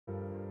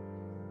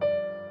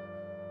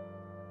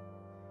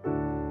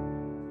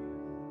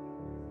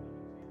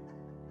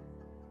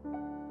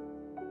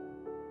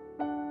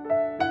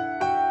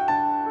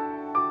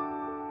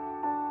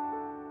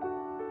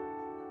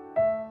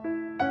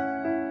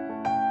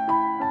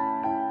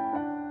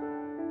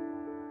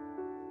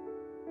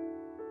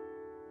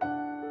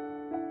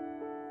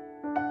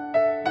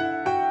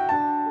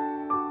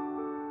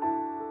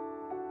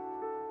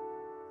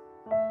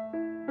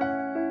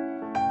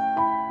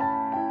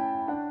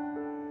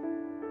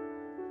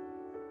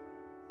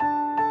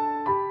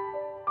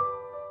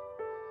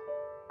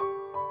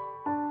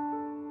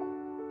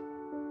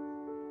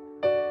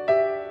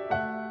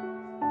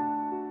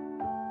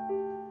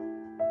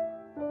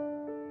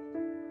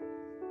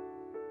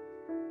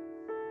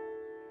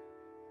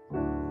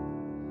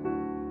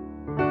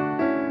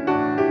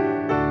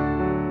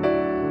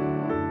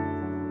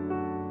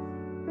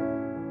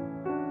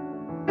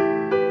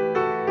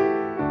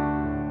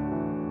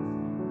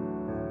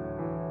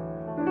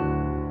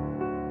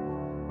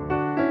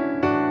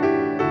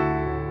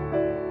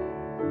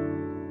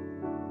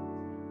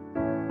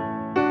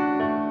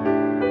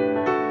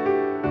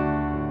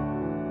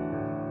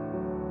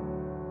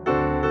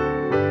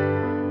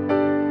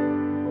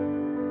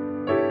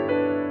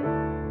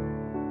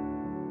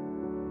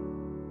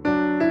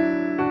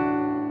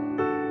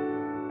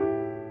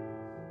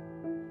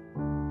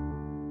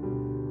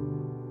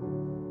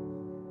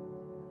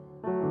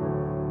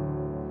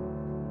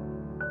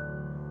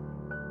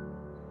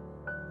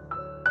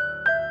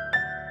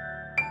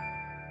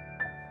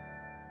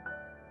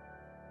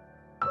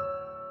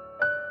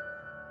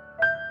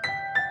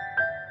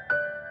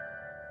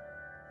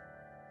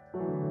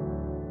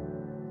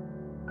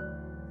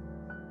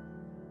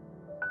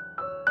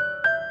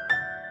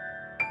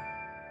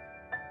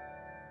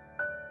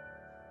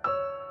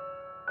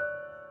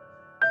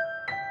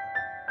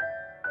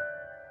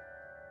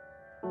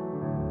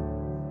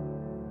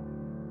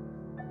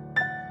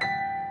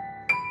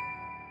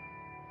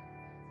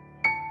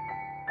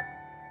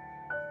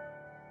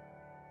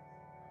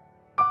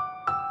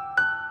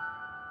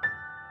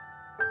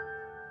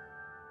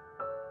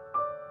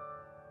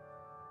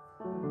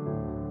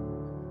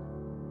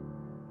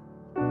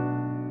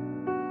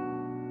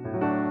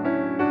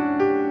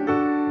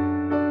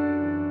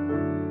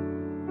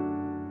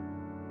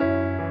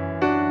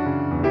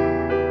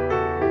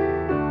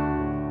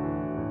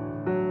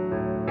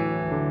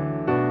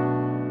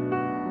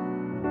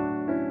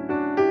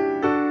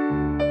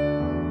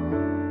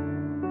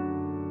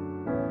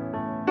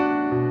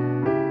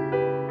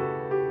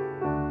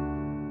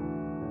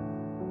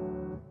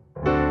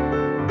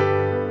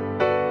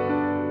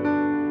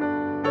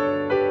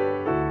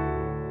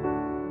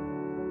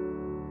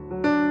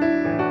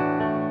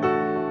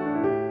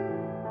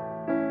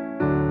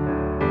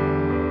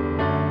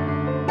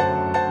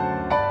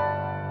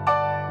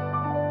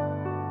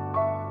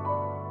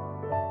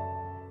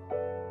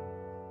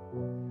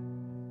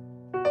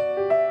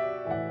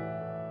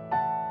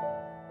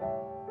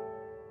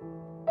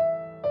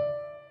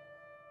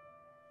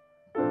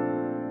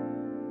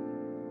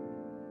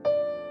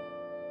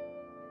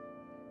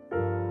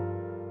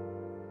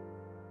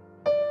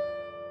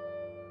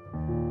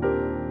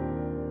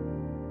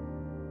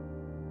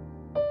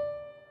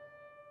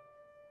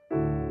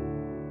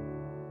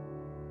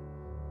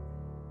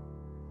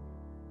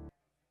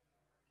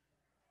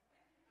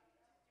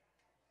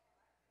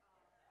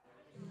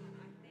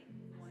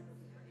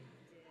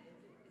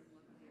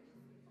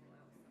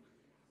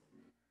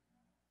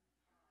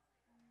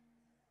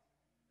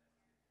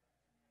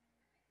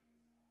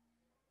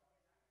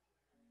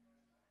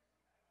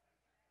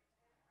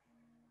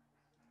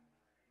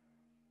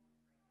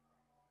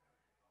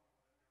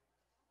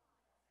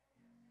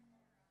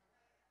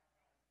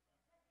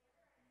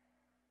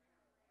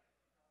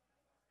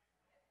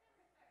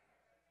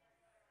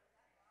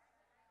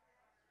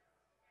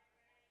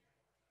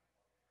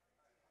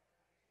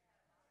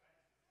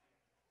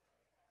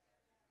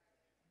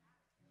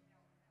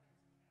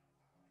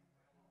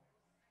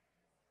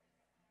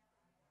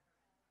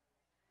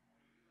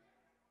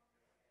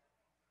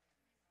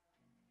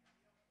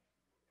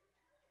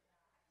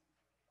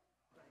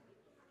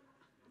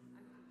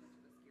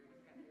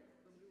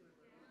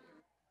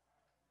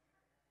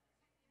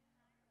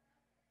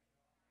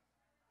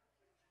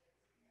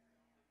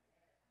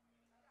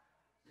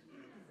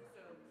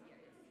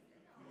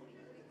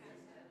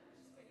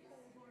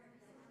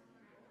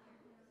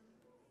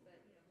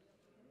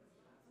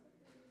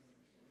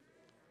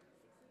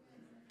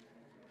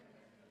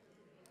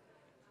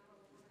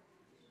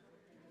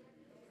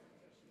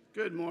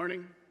Good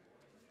morning.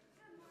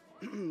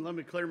 Let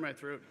me clear my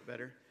throat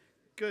better.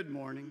 Good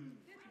morning.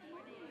 Good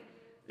morning.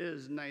 It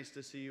is nice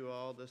to see you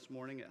all this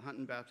morning at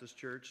Hunton Baptist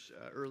Church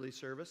early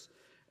service.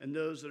 And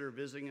those that are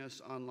visiting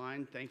us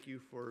online, thank you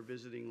for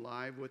visiting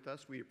live with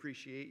us. We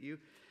appreciate you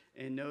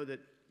and know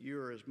that you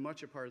are as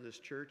much a part of this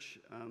church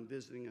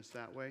visiting us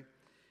that way.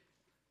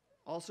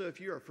 Also,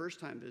 if you're a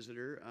first-time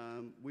visitor,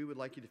 we would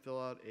like you to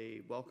fill out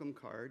a welcome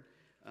card.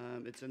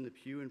 It's in the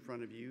pew in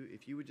front of you.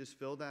 If you would just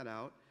fill that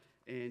out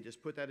and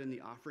just put that in the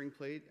offering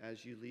plate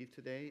as you leave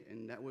today,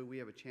 and that way we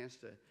have a chance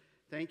to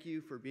thank you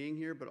for being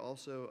here, but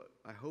also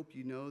I hope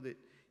you know that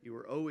you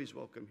are always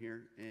welcome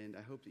here, and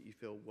I hope that you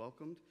feel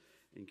welcomed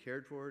and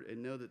cared for,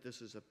 and know that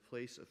this is a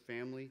place of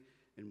family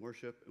and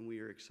worship, and we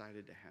are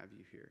excited to have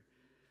you here.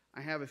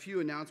 I have a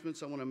few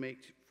announcements I want to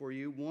make for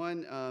you.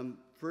 One,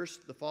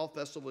 first, the Fall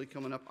Festival will be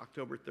coming up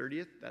October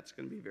 30th. That's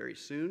going to be very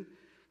soon.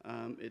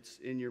 It's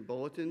in your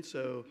bulletin,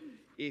 so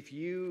if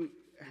you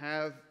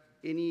have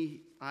any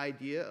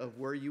idea of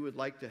where you would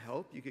like to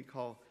help, you could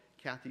call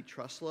Kathy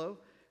Truslow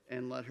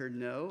and let her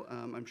know.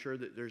 I'm sure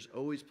that there's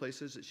always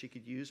places that she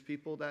could use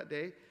people that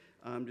day.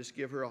 Just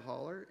give her a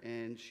holler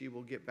and she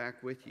will get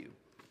back with you.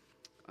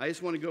 I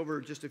just want to go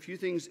over just a few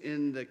things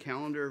in the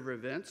calendar of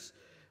events.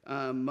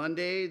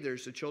 Monday,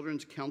 there's a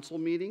Children's Council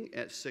meeting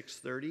at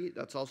 6:30.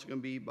 That's also going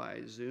to be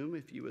by Zoom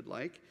if you would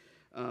like.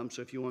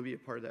 So if you want to be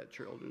a part of that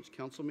Children's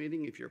Council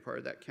meeting, if you're a part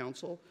of that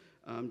council,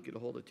 get a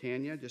hold of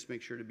Tanya. Just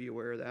make sure to be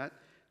aware of that.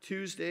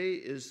 Tuesday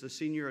is the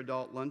Senior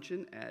Adult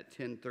Luncheon at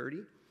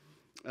 10:30.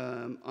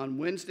 On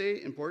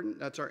Wednesday, important,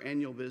 that's our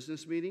annual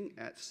business meeting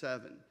at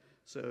 7.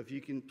 So if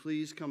you can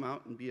please come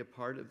out and be a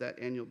part of that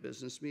annual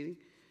business meeting.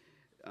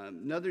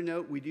 Another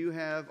note, we do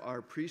have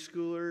our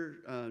preschooler,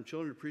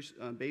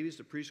 babies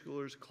to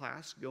preschoolers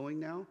class going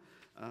now.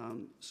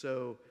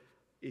 So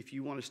if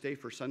you want to stay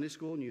for Sunday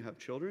school and you have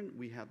children,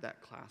 we have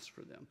that class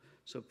for them.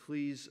 So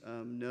please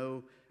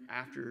know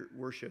after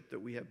worship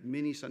that we have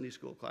many Sunday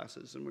school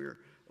classes, and we're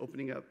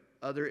opening up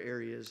other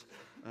areas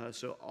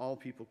so all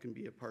people can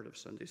be a part of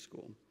Sunday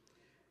school.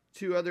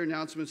 Two other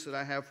announcements that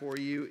I have for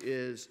you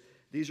is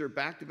these are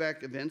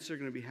back-to-back events that are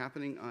going to be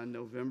happening on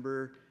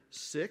November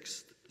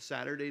 6th,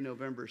 Saturday,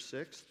 November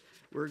 6th.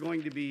 We're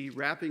going to be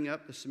wrapping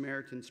up the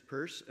Samaritan's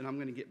Purse, and I'm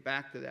going to get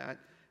back to that.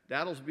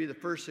 That'll be the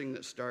first thing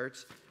that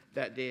starts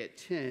that day at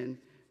 10,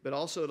 but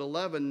also at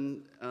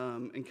 11,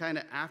 and kind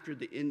of after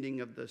the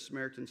ending of the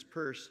Samaritan's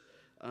Purse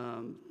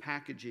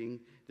packaging,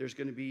 there's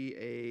going to be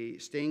a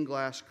stained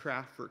glass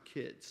craft for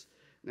kids.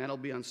 And that'll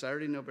be on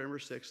Saturday, November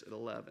 6th at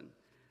 11.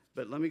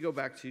 But let me go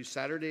back to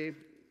Saturday,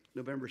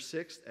 November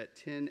 6th at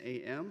 10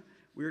 a.m.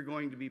 We're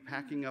going to be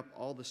packing up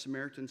all the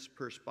Samaritan's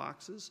Purse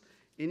boxes.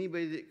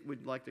 Anybody that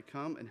would like to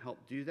come and help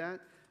do that,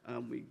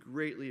 we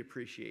greatly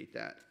appreciate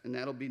that. And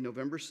that'll be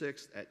November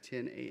 6th at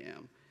 10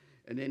 a.m.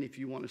 And then if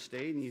you want to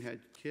stay and you had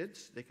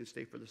kids, they can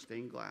stay for the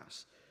stained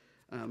glass.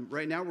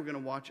 Right now, we're going to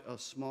watch a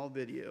small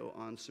video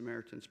on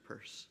Samaritan's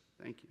Purse.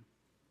 Thank you.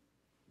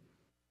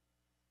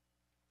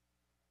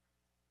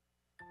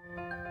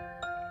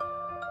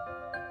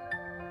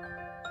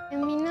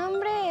 Mi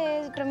nombre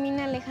es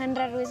Romina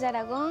Alejandra Ruiz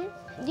Aragón.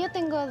 Yo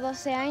tengo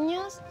 12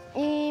 años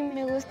y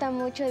me gusta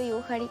mucho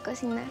dibujar y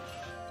cocinar.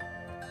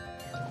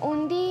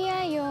 Un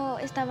día yo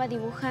estaba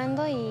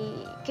dibujando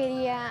y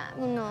quería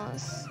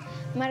unos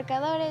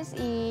marcadores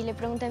y le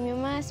pregunté a mi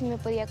mamá si me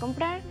podía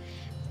comprar,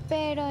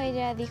 pero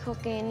ella dijo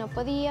que no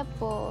podía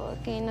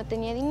porque no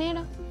tenía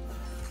dinero.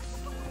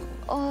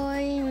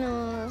 Hoy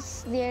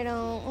nos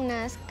dieron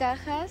unas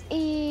cajas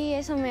y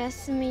eso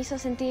me hizo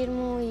sentir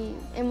muy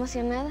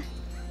emocionada.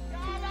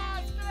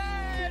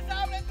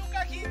 ¡Abre tu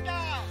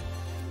cajita!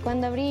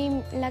 Cuando abrí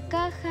la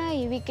caja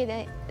y vi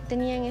que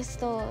tenían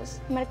estos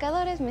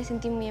marcadores, me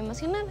sentí muy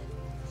emocionada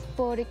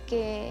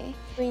porque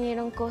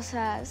vinieron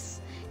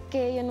cosas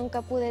que yo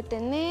nunca pude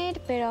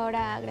tener, pero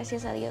ahora,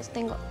 gracias a Dios,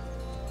 tengo.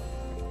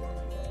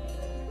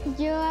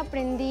 Yo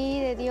aprendí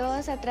de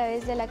Dios a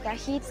través de la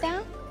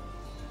cajita.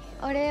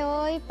 Oré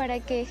hoy para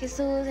que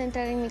Jesús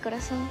entrara en mi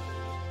corazón.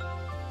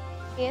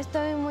 Y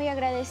estoy muy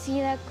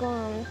agradecida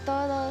con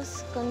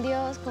todos, con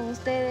Dios, con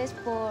ustedes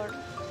por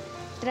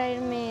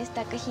traerme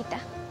esta cajita.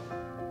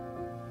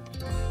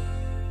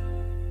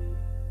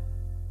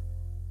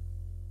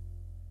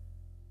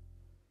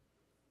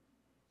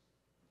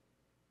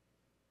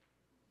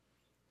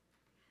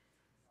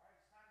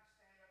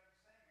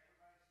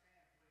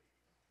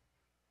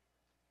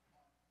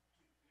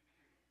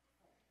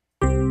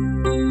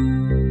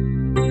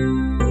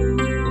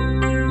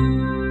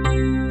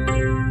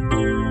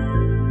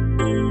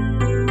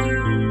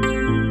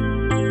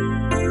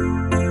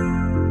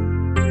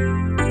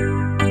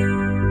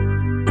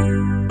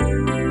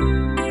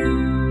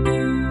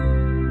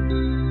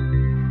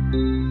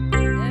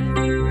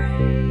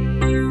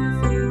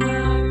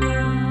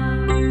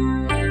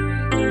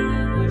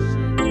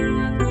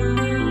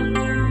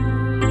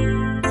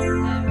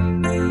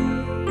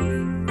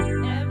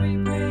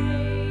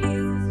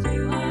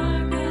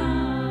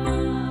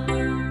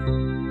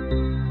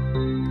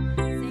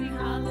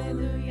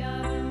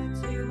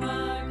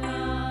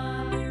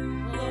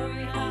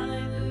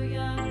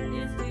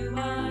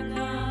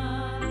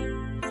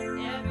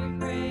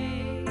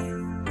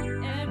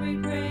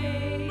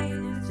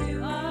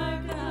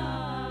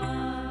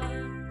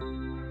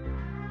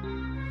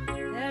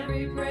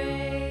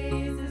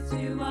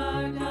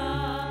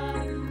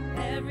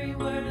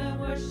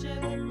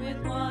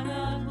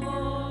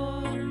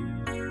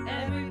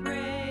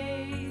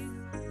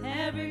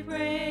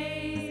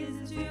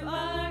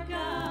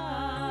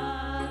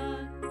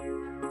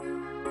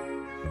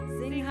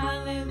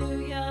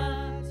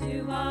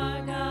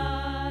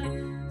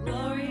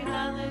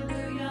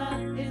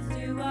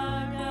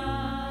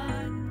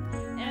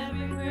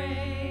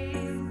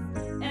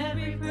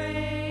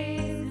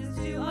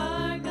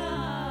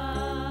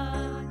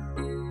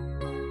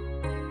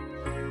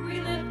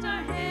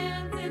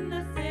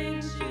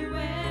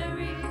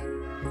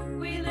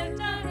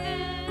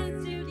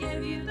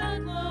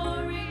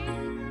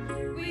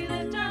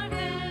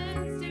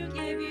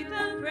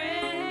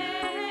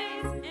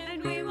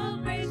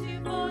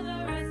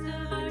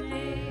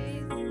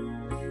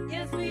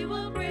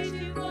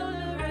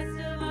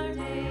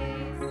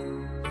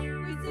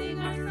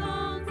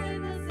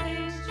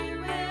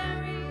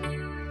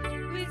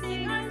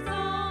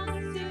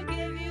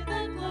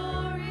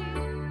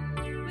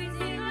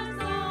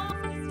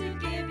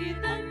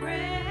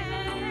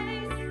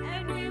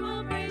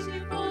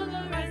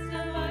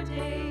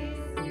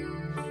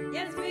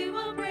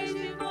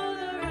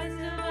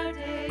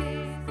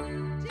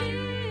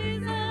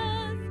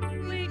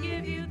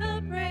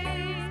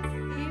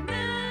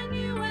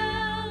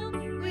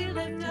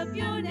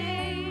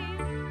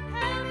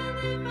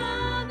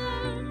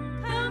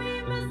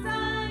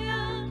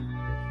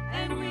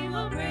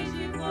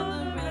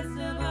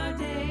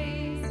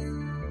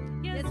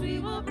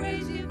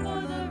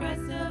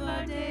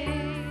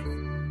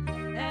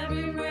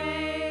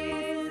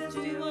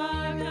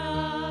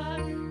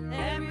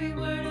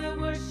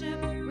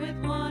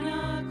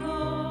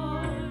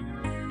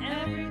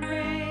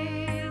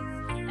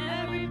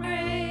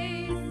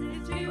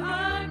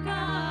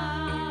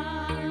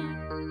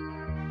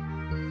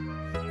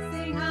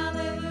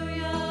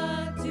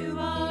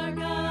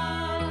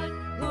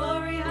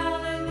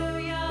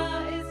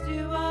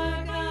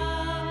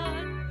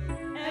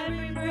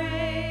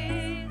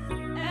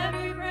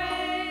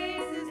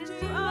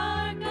 to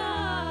our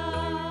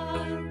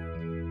God.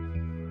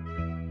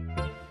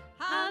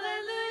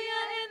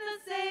 Hallelujah in the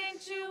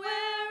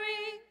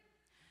sanctuary.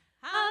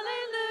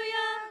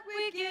 Hallelujah,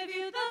 we give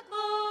you the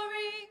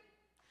glory.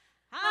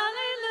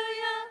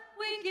 Hallelujah,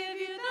 we give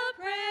you the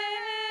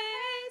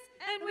praise,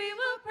 and we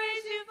will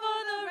praise you for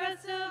the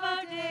rest of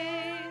our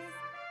days.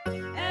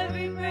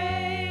 Every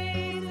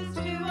praise is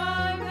to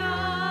our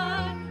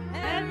God,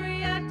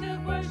 every act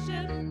of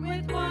worship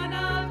with one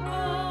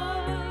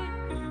accord.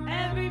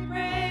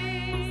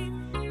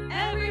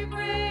 Every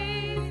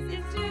praise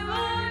is to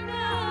our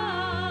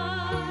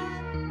God.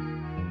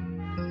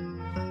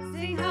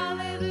 Sing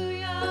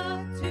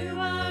hallelujah to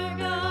our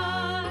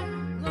God.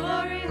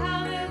 Glory,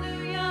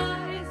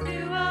 hallelujah is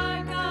to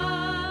our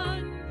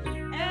God.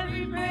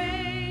 Every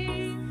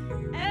praise,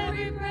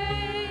 every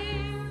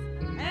praise,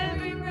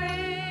 every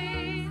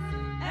praise,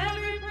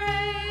 every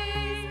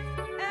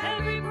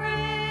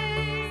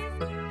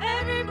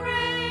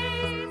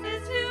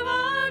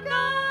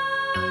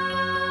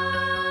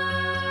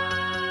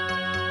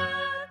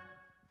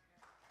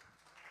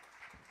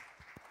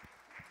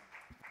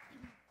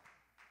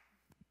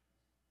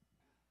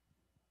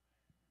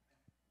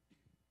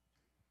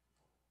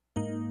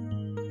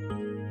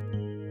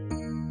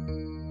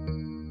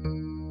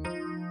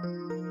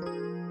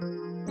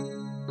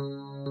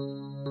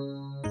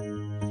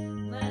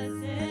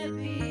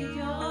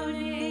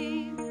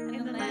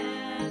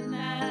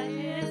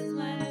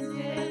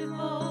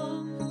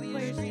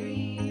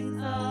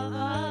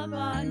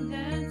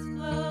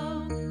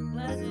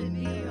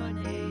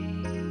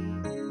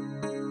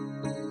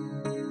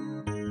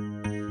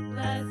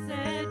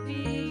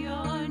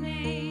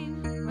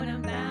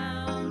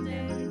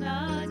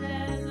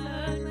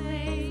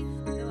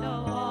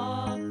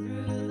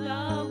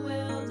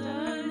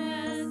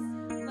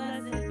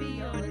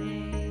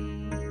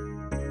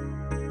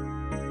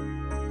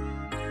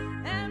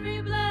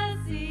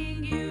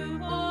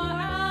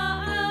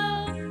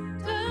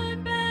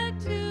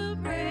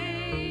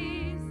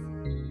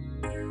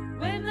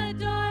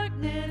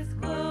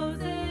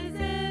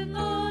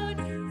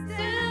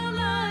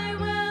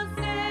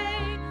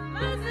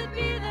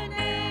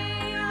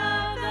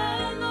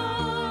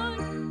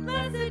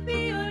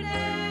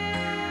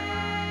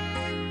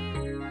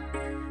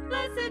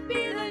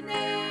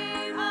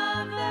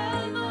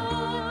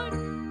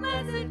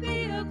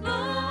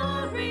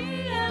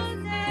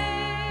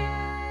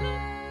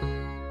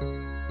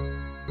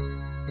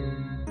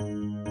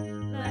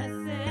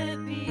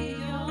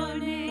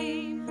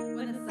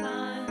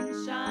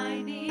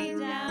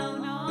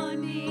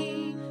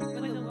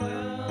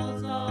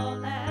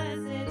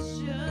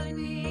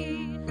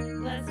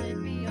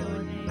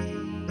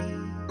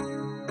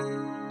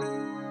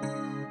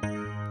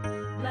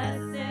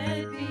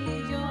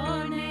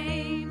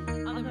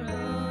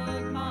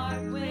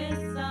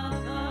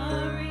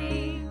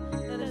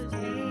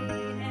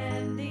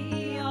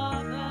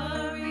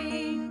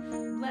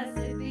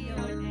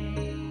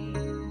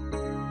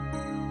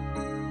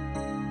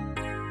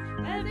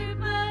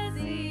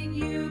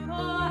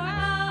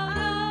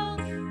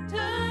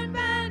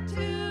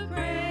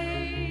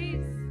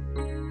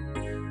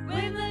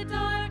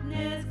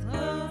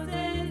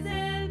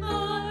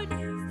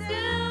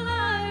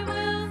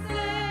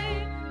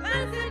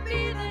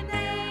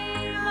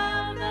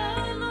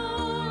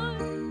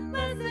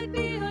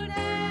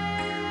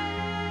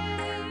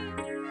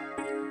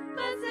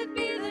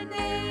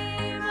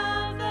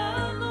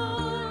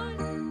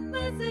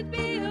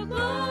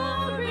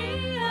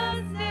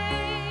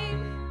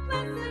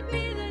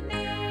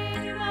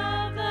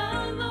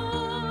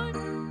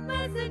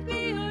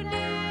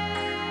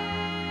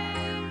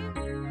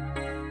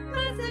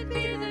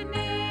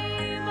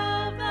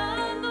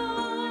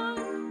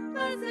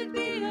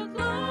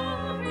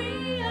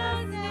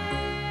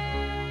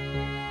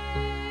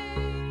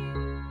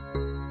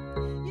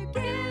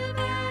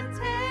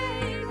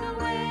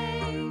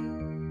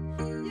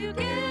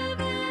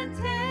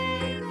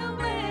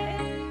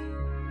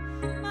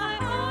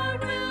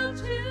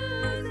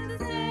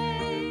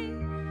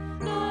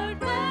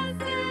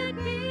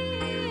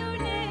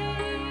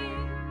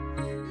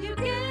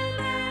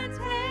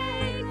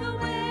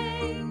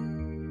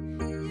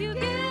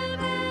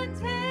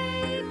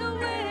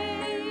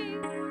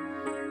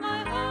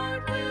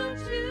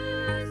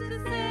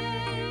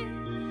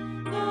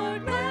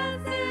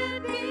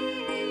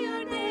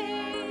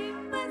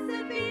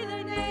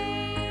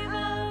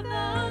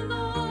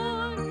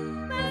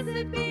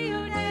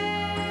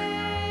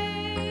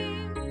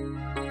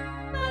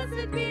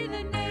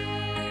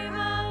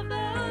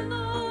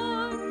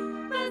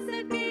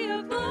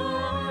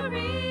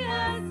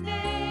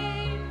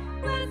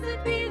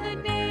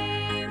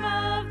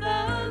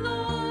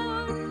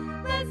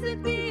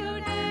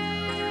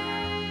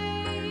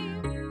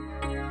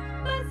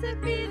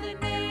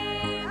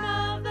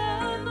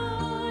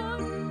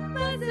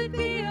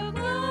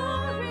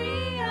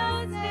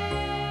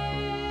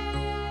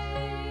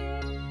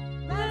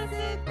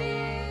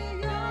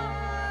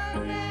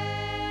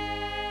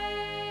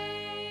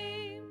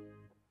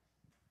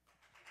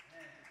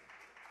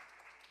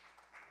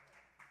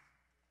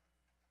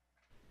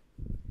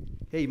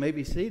Hey, you may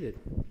be seated.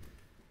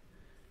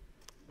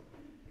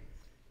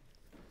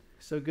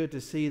 So good to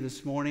see you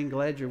this morning.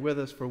 Glad you're with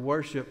us for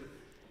worship.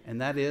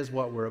 And that is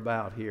what we're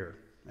about here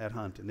at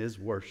Hunton, is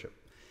worship.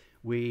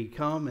 We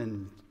come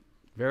in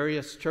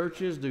various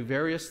churches, do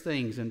various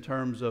things in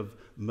terms of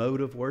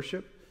mode of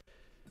worship.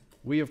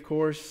 We, of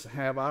course,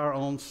 have our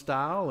own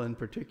style and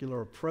particular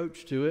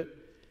approach to it.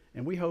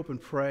 And we hope and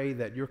pray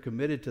that you're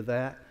committed to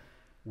that.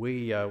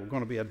 We're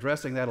going to be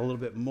addressing that a little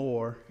bit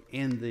more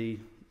in the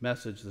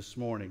message this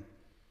morning.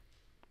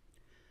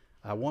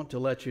 I want to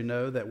let you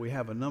know that we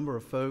have a number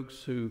of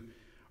folks who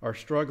are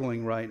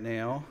struggling right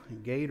now.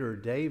 Gator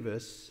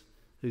Davis,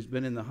 who's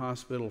been in the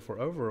hospital for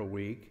over a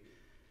week,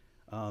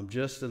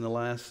 just in the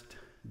last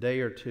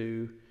day or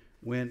two,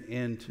 went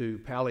into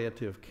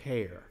palliative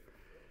care.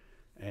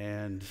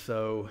 And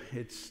so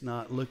it's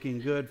not looking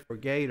good for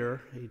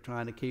Gator. He's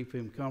trying to keep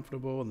him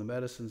comfortable and the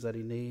medicines that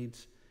he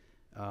needs.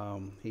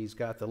 He's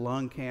got the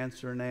lung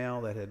cancer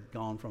now that had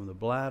gone from the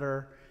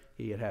bladder.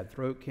 He had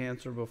throat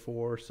cancer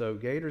before. So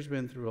Gator's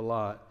been through a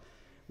lot.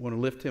 Want to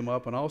lift him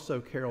up. And also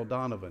Carol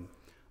Donovan.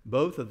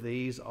 Both of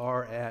these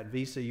are at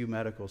VCU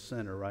Medical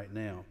Center right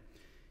now.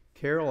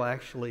 Carol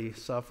actually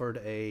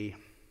suffered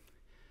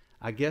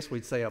I guess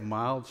we'd say a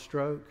mild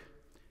stroke.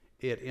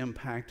 It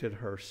impacted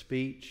her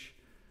speech.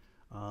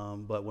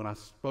 But when I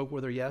spoke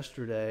with her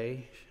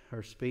yesterday,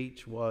 her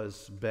speech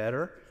was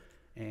better,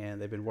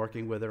 and they've been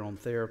working with her on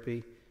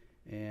therapy.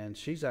 And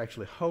she's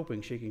actually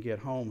hoping she can get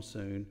home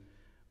soon.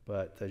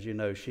 But as you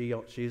know, she's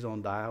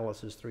on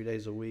dialysis 3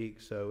 days a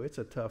week, so it's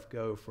a tough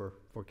go for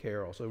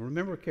Carol. So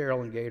remember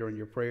Carol and Gator in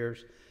your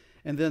prayers.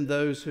 And then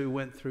those who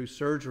went through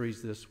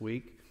surgeries this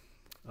week,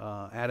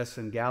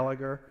 Addison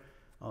Gallagher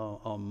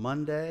on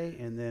Monday,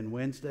 and then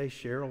Wednesday,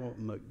 Cheryl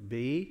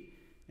McBee,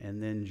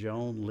 and then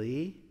Joan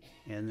Lee,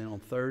 and then on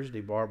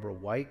Thursday, Barbara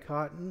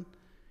Whitecotton,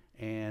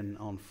 and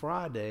on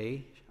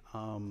Friday,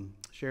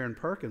 Sharon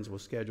Perkins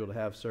was scheduled to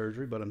have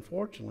surgery, but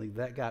unfortunately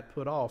that got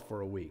put off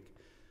for a week.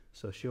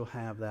 So she'll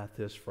have that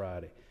this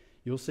Friday.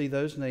 You'll see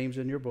those names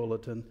in your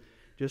bulletin.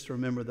 Just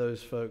remember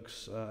those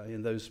folks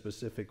in those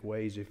specific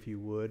ways, if you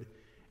would.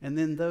 And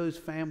then those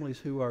families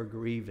who are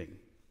grieving.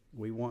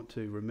 We want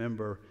to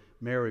remember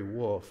Mary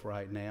Wolf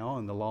right now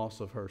and the loss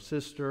of her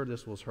sister.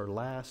 This was her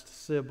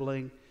last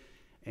sibling.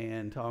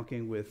 And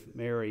talking with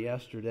Mary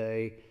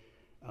yesterday,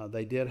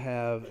 they did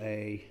have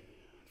a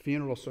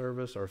funeral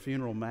service or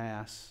funeral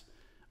mass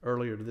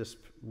earlier this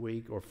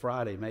week, or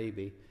Friday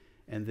maybe.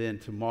 And then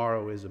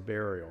tomorrow is a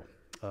burial.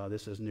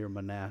 This is near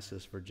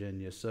Manassas,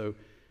 Virginia. So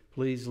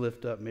please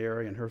lift up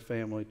Mary and her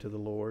family to the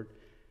Lord.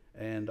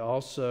 And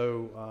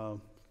also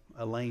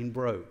Elaine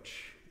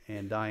Broach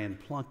and Diane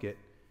Plunkett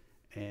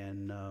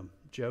and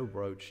Joe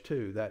Broach,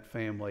 too, that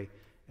family,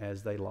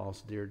 as they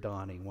lost dear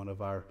Donnie, one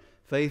of our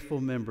faithful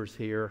members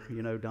here.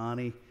 You know,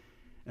 Donnie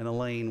and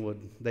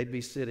Elaine they'd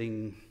be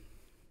sitting,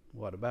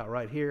 about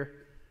right here,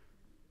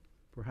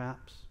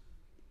 perhaps?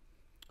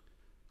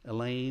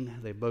 Elaine,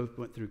 they both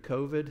went through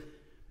COVID.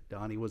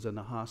 Donnie was in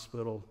the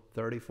hospital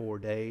 34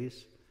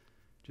 days,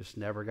 just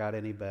never got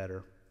any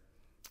better.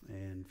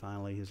 And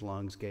finally, his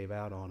lungs gave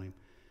out on him.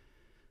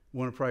 I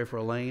want to pray for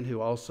Elaine, who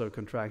also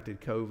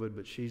contracted COVID,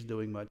 but she's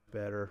doing much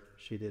better.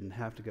 She didn't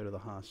have to go to the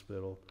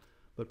hospital.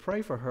 But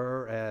pray for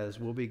her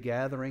as we'll be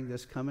gathering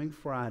this coming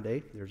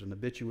Friday. There's an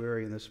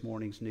obituary in this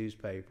morning's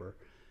newspaper.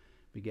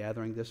 Be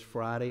gathering this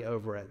Friday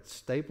over at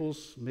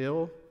Staples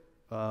Mill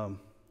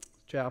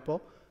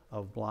Chapel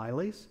of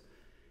Blyleys,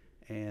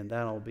 and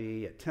that'll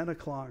be at 10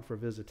 o'clock for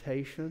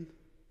visitation,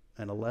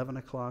 and 11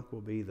 o'clock will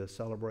be the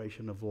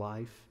celebration of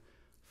life,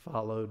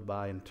 followed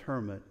by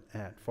interment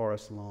at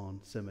Forest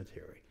Lawn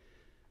Cemetery.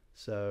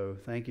 So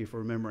thank you for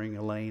remembering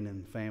Elaine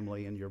and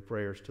family in your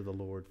prayers to the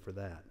Lord for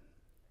that.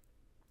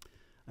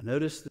 I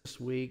noticed this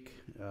week,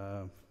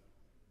 a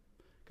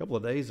couple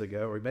of days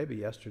ago, or maybe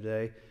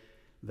yesterday,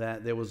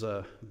 that there was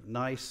a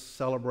nice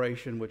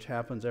celebration which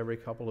happens every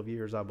couple of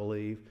years, I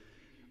believe,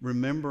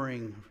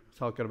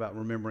 talking about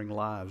remembering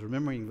lives,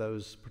 remembering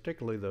those,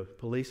 particularly the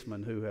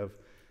policemen who have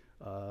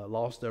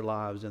lost their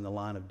lives in the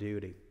line of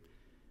duty,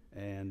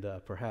 and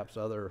perhaps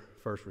other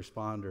first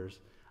responders.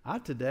 I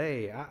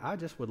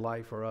just would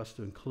like for us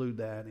to include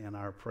that in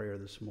our prayer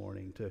this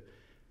morning, to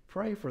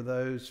pray for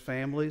those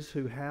families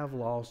who have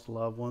lost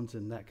loved ones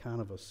in that kind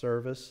of a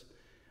service.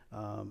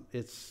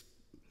 It's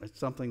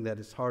something that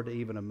is hard to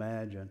even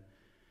imagine.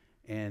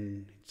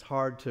 And it's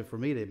hard for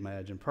me to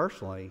imagine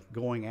personally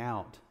going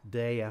out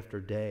day after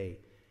day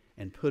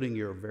and putting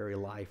your very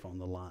life on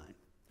the line.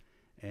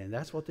 And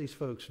that's what these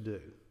folks do.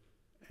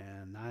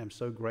 And I am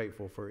so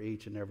grateful for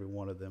each and every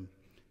one of them.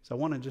 So I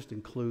want to just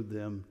include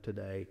them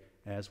today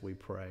as we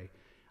pray.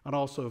 And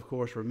also, of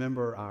course,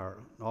 remember our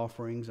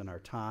offerings and our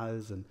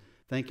tithes. And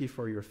thank you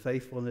for your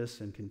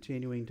faithfulness and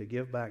continuing to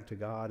give back to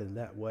God in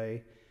that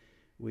way.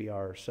 We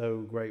are so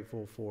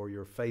grateful for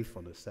your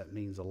faithfulness. That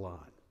means a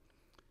lot.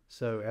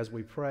 So as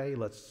we pray,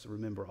 let's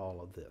remember all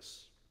of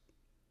this.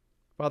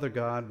 Father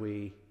God,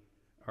 we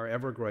are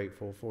ever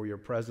grateful for your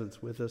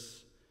presence with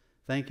us.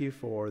 Thank you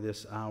for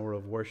this hour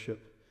of worship.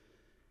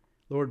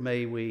 Lord,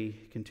 may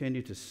we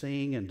continue to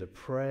sing and to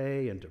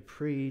pray and to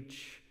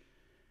preach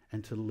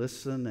and to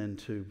listen and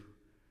to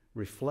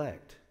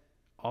reflect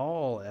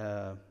all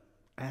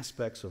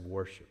aspects of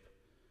worship.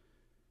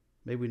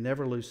 May we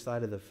never lose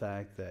sight of the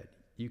fact that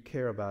you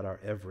care about our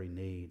every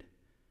need.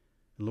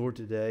 And Lord,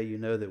 today you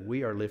know that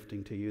we are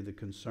lifting to you the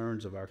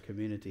concerns of our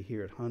community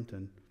here at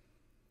Hunton.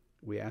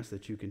 We ask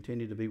that you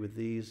continue to be with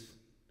these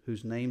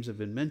whose names have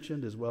been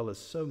mentioned, as well as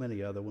so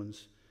many other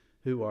ones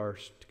who are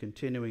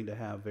continuing to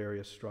have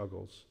various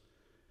struggles.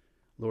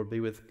 Lord, be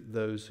with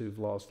those who've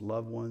lost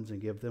loved ones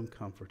and give them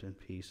comfort and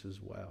peace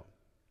as well.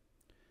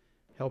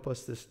 Help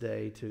us this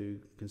day to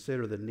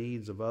consider the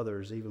needs of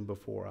others even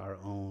before our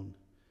own.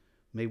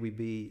 May we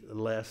be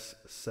less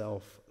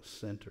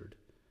self-centered.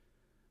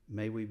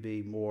 May we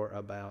be more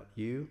about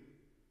you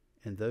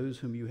and those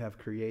whom you have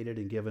created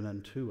and given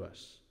unto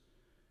us.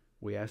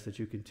 We ask that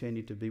you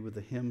continue to be with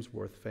the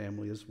Hemsworth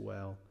family as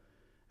well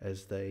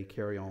as they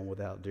carry on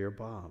without dear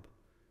Bob.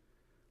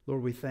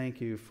 Lord, we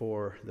thank you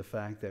for the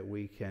fact that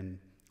we can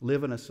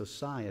live in a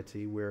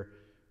society where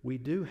we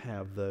do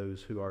have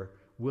those who are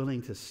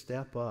willing to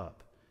step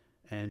up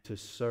and to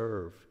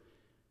serve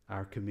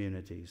our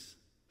communities,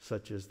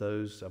 such as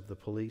those of the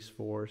police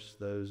force,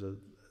 those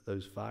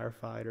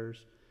firefighters,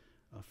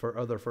 for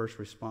other first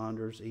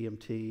responders,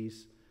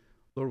 EMTs.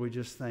 Lord, we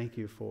just thank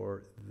you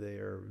for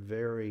their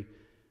very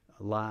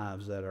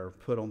lives that are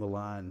put on the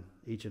line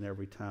each and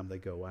every time they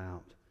go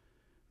out.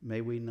 May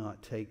we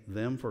not take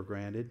them for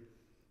granted.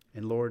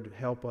 And Lord,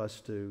 help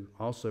us to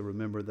also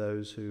remember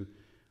those who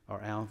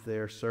are out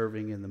there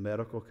serving in the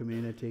medical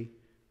community,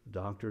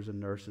 doctors and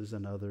nurses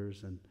and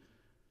others, and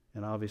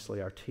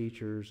obviously our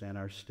teachers and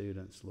our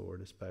students,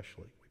 Lord,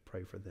 especially. We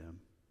pray for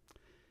them.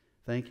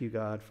 Thank you,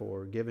 God,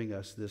 for giving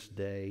us this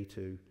day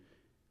to,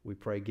 we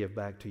pray, give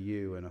back to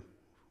you. And a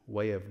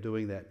way of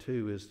doing that,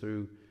 too, is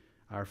through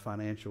our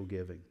financial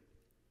giving.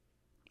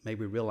 May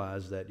we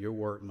realize that your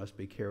work must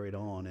be carried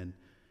on, and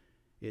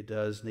it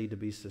does need to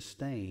be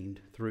sustained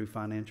through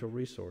financial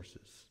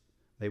resources.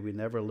 May we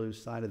never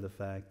lose sight of the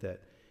fact that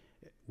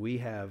we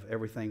have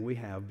everything we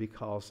have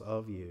because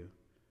of you.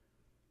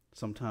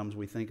 Sometimes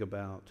we think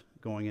about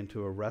going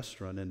into a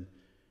restaurant, and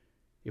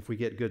if we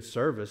get good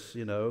service,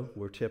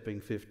 we're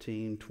tipping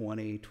 15,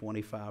 20,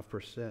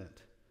 25%.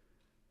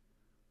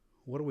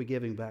 What are we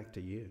giving back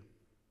to you?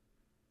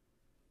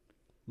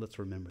 Let's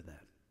remember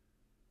that.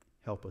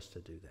 Help us to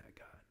do that,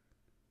 God.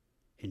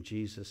 In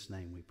Jesus'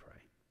 name we pray.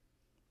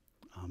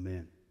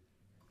 Amen.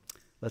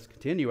 Let's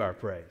continue our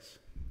praise.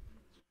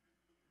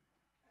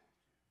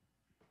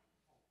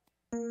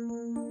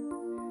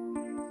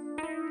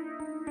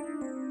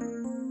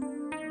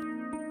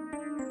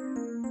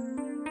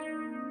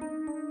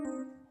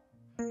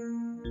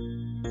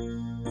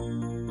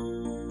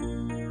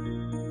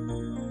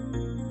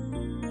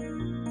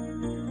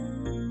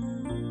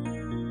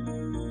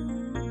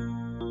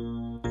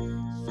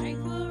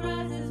 Strength will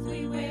rise as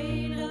we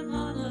wait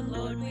upon the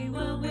Lord. We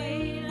will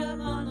wait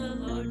upon the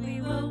Lord.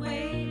 We will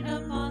wait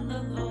upon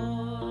the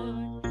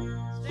Lord.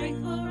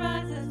 Strength will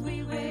rise as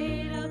we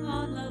wait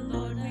upon the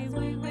Lord. As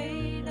we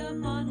wait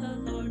upon the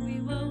Lord, we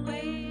will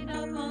wait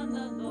upon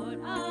the Lord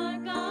our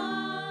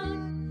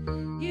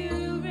God.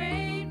 You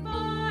reign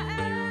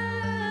forever.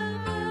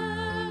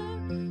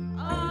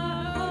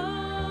 Our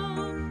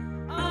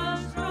hope, our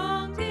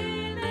strong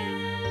deliverer.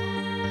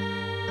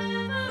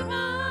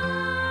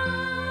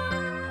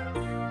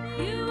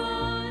 You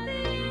are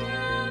the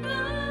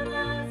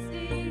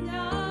everlasting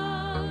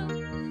God,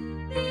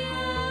 the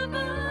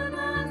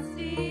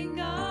everlasting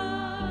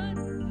God.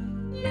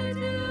 You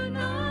do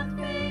not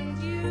faint,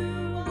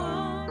 you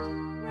won't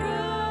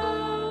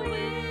grow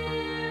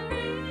weary.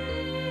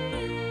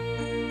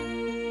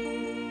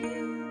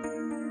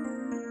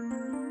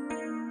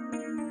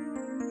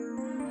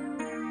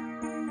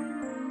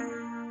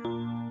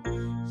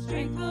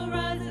 Strength will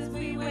rise as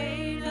we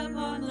wait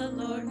upon the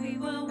Lord. We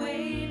will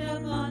wait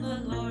upon the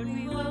Lord.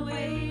 We will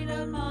wait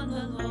upon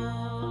the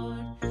Lord.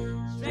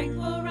 Strength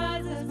will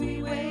rise as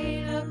we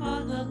wait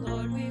upon the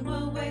Lord. We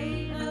will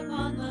wait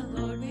upon the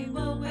Lord. We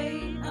will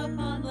wait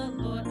upon the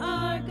Lord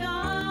our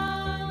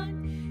God.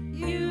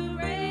 You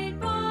reign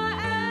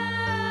forever.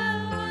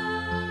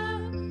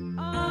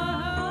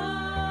 Our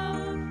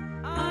hope,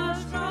 our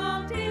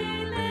strong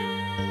deliverer.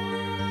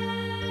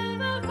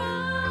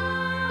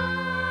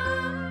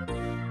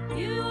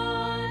 You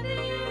are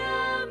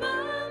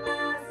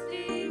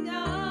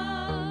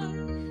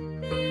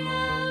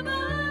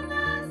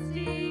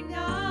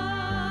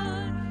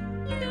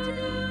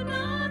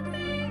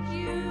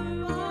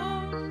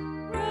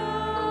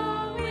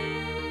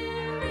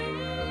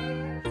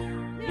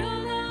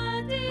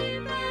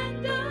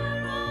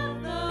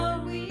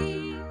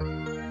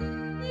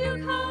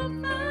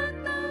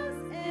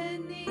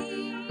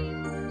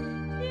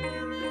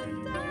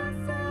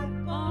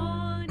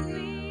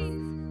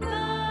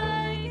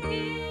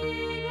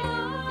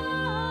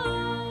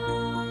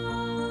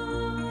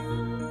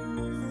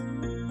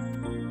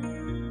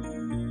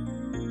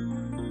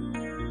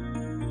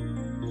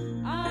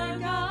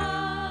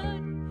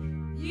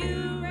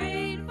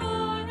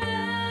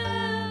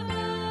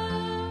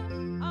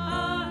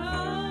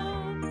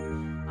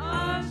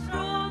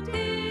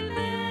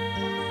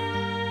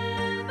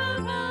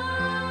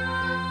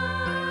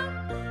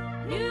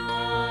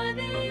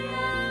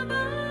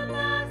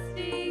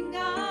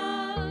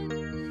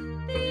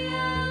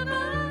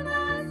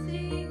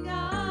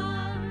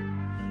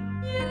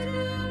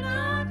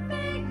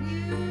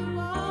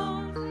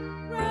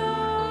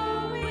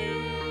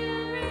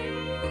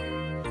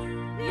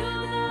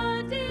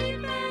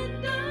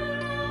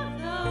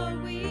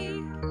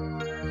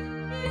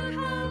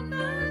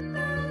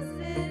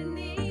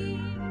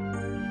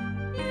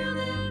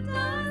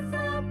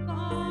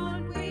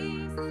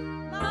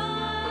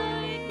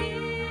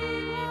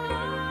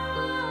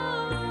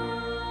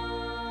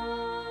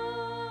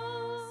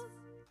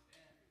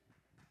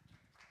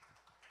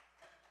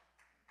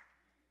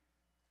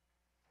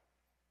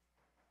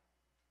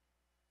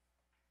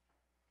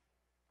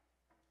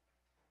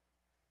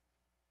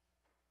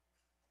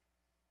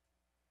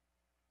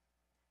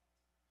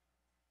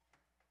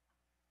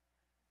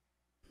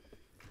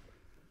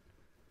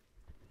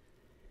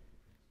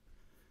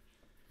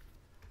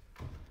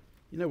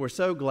You know, we're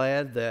so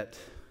glad that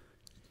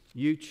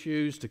you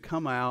choose to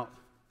come out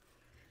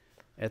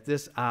at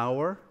this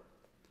hour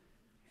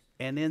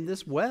and in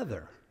this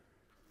weather.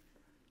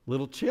 A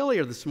little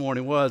chillier this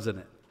morning, wasn't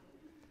it?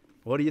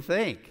 What do you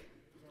think?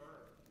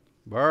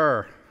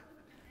 Burr.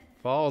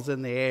 Fall's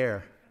in the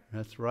air.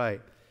 That's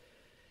right.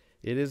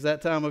 It is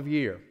that time of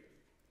year.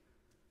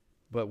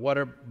 But what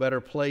a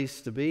better place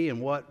to be, and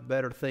what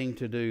better thing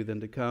to do than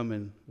to come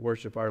and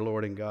worship our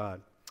Lord and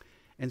God.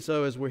 And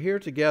so as we're here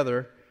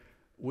together,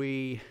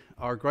 we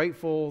are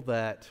grateful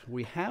that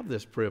we have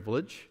this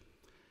privilege.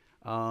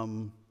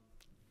 I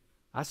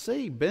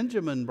see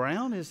Benjamin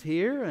Brown is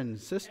here and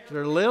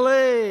Sister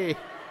Lily.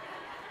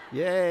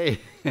 Yay.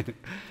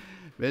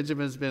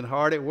 Benjamin's been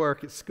hard at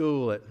work at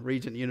school at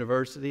Regent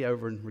University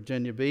over in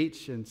Virginia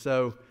Beach, and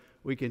so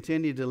we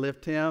continue to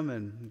lift him,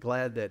 and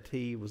glad that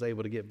he was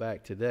able to get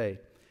back today.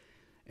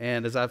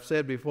 And as I've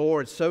said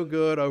before, it's so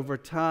good over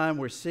time.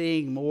 We're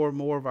seeing more and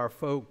more of our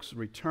folks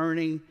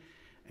returning,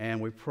 and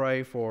we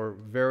pray for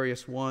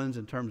various ones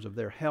in terms of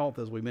their health,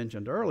 as we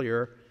mentioned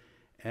earlier,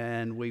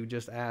 and we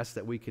just ask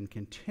that we can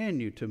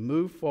continue to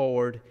move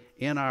forward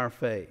in our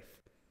faith,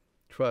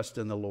 trust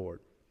in the Lord.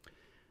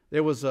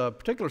 There was a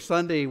particular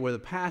Sunday where the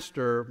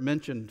pastor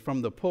mentioned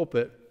from the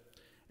pulpit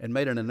and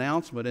made an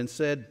announcement and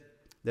said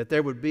that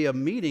there would be a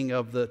meeting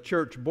of the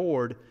church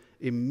board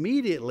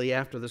immediately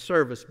after the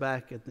service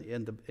back at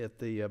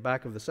the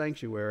back of the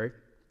sanctuary.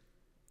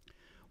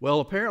 Well,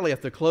 apparently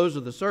at the close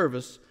of the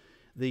service,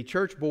 the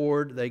church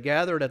board, they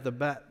gathered at the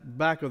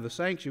back of the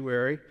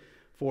sanctuary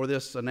for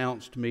this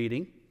announced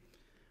meeting.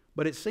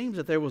 But it seems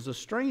that there was a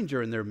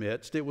stranger in their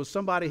midst. It was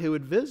somebody who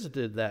had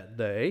visited that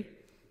day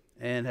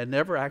and had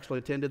never actually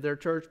attended their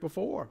church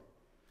before.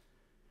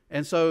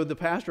 And so the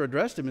pastor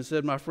addressed him and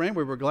said, "My friend,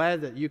 we were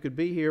glad that you could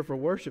be here for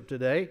worship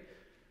today,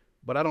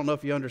 but I don't know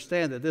if you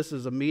understand that this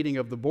is a meeting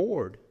of the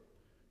board."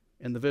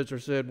 And the visitor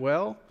said,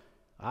 "Well,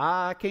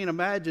 I can't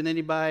imagine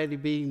anybody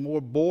being more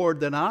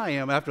bored than I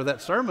am after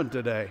that sermon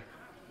today."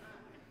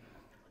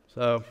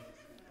 So,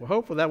 well,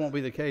 hopefully that won't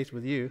be the case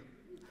with you.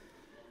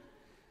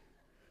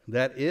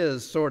 That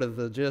is sort of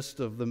the gist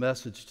of the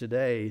message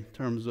today in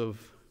terms of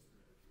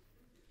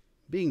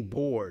being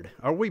bored.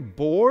 Are we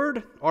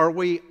bored? Or are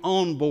we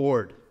on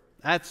board?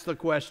 That's the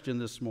question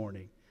this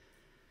morning.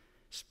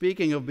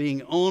 Speaking of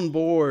being on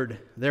board,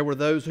 there were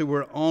those who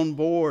were on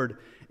board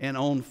and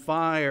on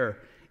fire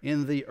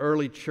in the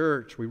early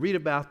church. We read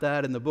about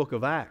that in the book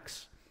of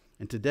Acts.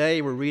 And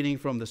today we're reading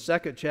from the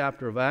 2nd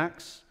chapter of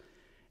Acts.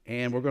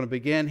 And we're going to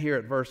begin here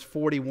at verse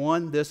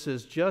 41. This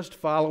is just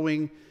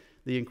following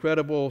the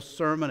incredible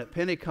sermon at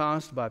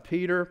Pentecost by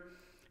Peter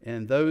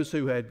and those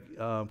who had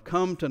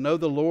come to know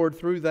the Lord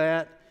through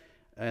that,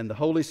 and the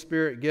Holy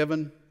Spirit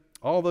given,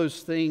 all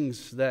those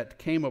things that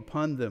came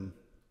upon them.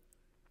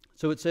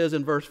 So it says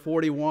in verse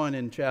 41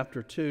 in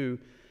chapter 2,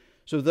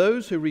 "So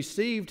those who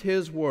received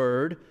his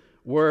word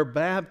were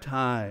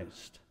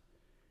baptized,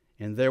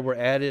 and there were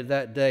added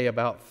that day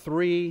about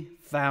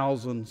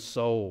 3,000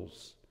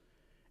 souls.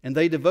 And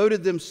they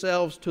devoted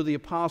themselves to the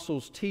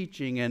apostles'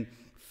 teaching and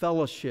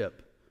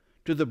fellowship,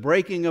 to the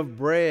breaking of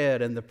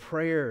bread and the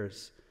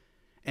prayers.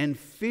 And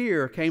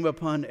fear came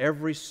upon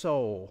every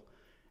soul."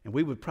 And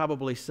we would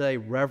probably say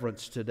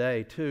reverence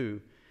today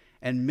too.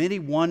 "And many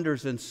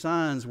wonders and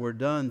signs were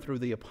done through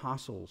the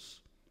apostles.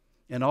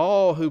 And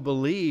all who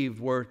believed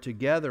were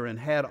together and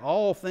had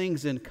all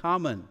things in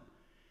common.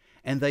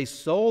 And they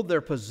sold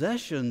their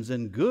possessions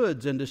and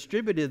goods and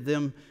distributed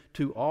them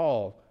to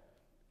all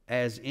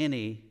as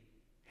any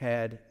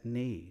had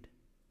need.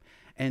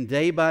 And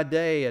day by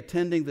day,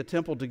 attending the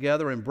temple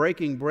together and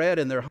breaking bread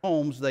in their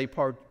homes, they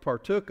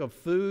partook of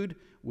food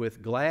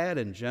with glad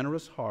and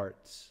generous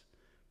hearts,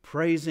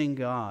 praising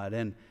God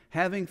and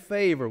having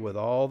favor with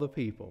all the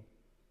people.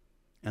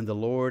 And the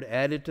Lord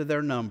added to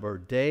their number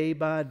day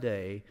by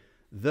day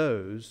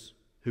those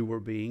who were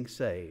being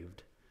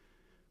saved."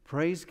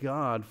 Praise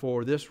God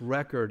for this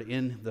record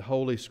in the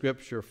Holy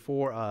Scripture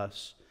for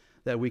us,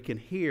 that we can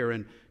hear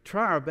and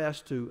try our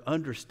best to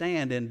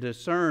understand and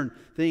discern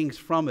things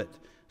from it,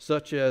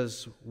 such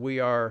as we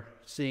are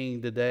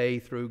seeing today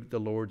through the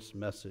Lord's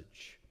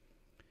message.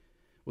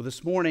 Well,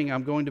 this morning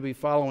I'm going to be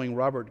following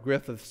Robert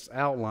Griffith's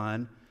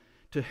outline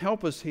to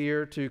help us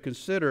here to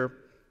consider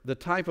the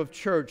type of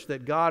church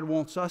that God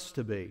wants us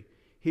to be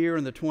here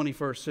in the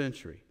 21st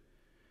century.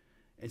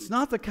 It's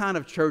not the kind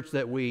of church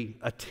that we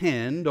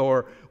attend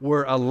or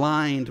we're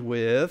aligned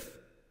with.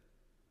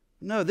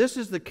 No, this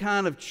is the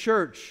kind of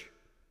church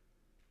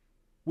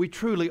we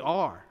truly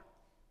are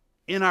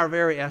in our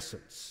very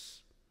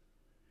essence.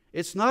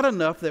 It's not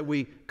enough that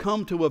we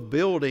come to a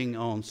building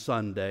on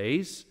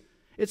Sundays.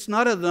 It's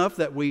not enough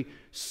that we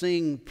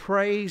sing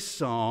praise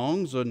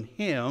songs and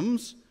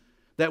hymns,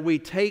 that we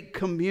take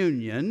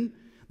communion,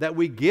 that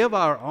we give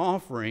our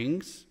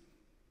offerings,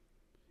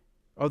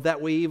 or that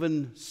we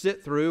even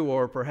sit through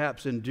or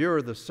perhaps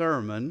endure the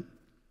sermon.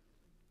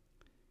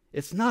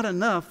 It's not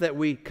enough that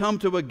we come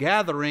to a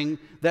gathering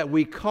that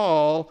we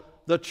call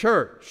the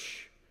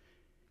church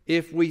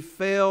if we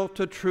fail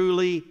to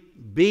truly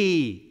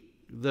be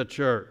the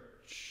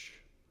church.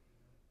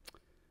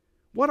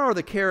 What are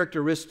the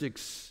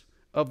characteristics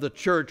of the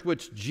church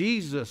which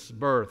Jesus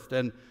birthed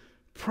and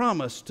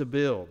promised to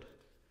build?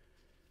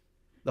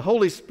 The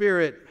Holy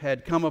Spirit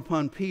had come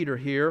upon Peter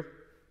here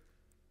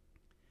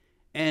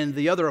and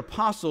the other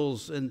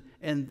apostles, and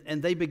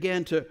they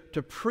began to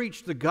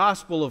preach the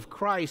gospel of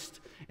Christ,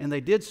 and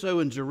they did so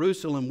in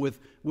Jerusalem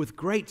with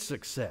great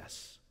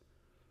success.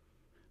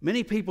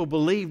 Many people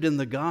believed in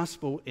the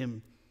gospel,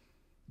 and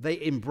they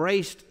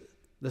embraced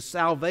the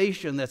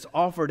salvation that's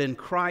offered in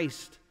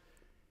Christ,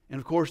 and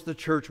of course the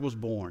church was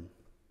born.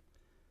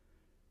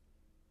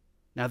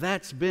 Now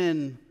that's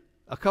been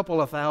a couple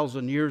of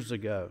thousand years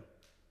ago.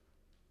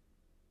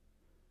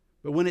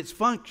 But when it's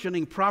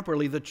functioning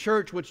properly, the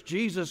church which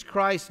Jesus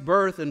Christ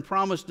birthed and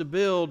promised to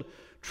build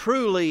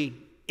truly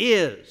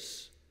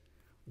is,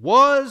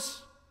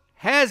 was,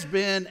 has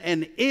been,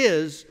 and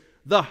is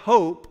the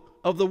hope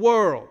of the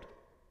world.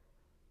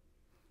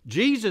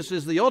 Jesus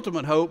is the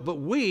ultimate hope, but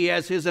we,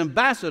 as His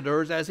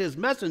ambassadors, as His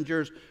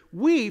messengers,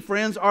 we,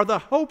 friends, are the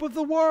hope of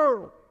the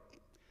world.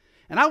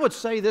 And I would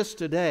say this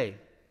today: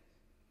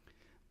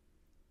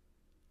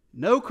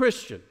 no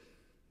Christian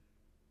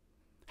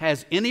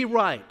has any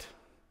right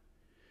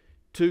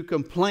to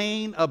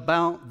complain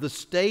about the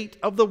state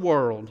of the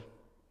world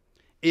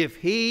if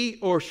he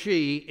or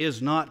she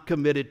is not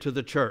committed to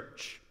the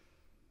church.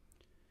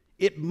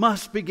 It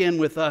must begin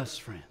with us,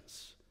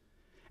 friends.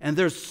 And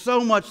there's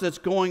so much that's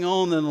going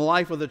on in the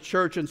life of the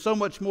church, and so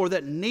much more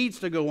that needs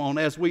to go on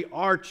as we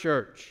are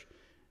church,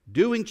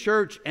 doing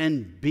church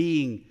and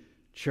being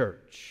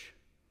church.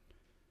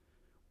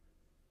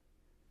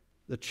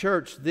 The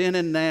church then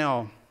and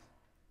now,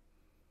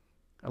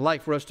 I'd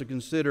like for us to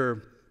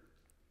consider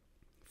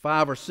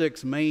 5 or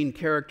 6 main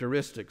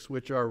characteristics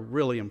which are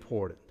really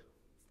important.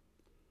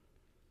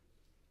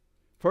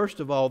 First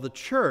of all, the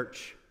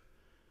church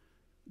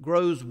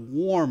grows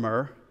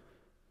warmer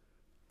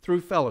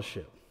through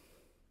fellowship.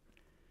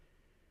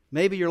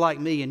 Maybe you're like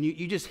me and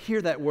you just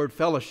hear that word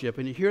fellowship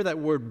and you hear that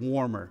word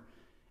warmer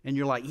and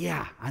you're like,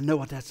 yeah, I know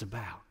what that's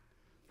about.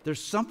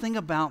 There's something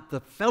about the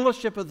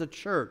fellowship of the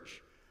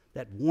church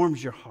that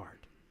warms your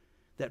heart,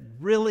 that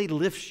really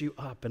lifts you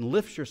up and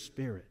lifts your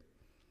spirit.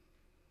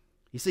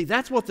 You see,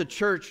 that's what the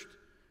church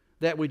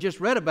that we just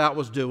read about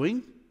was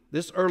doing,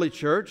 this early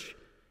church.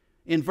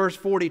 In verse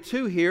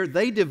 42 here,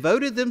 they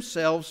devoted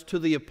themselves to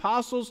the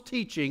apostles'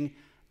 teaching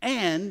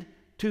and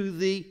to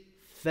the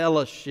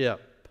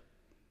fellowship.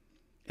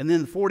 And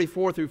then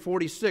 44 through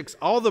 46,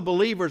 all the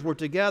believers were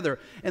together,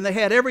 and they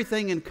had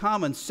everything in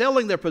common.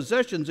 Selling their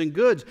possessions and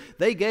goods,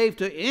 they gave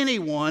to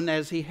anyone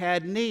as he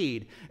had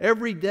need.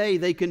 Every day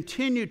they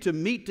continued to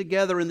meet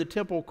together in the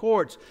temple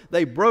courts.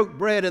 They broke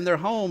bread in their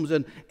homes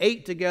and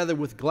ate together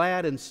with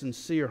glad and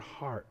sincere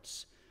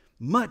hearts.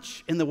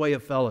 Much in the way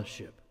of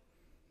fellowship.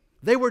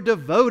 They were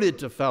devoted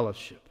to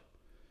fellowship.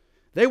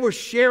 They were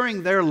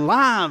sharing their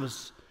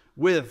lives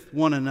with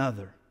one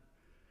another.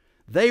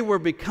 They were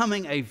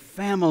becoming a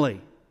family.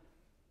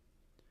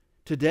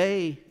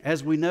 Today,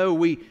 as we know,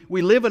 we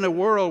live in a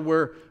world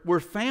where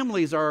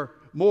families are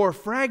more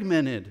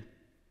fragmented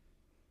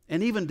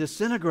and even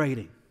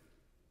disintegrating.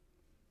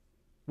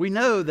 We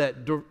know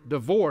that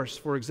divorce,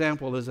 for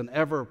example, is an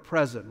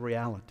ever-present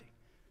reality.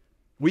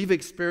 We've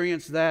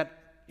experienced that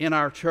in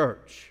our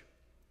church.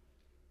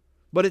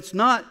 But it's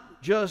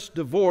not just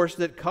divorce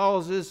that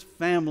causes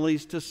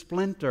families to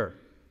splinter.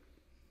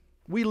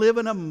 We live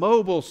in a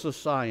mobile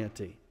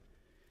society.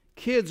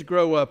 Kids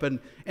grow up and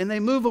they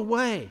move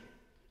away.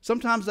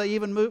 Sometimes they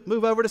even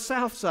move over to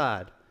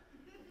Southside.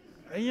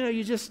 You know,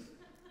 you just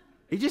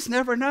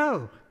never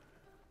know.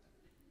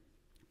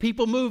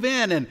 People move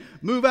in and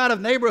move out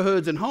of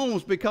neighborhoods and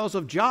homes because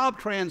of job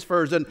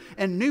transfers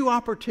and new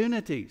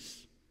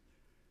opportunities.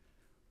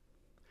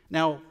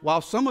 Now,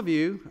 while some of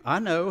you, I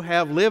know,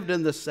 have lived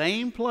in the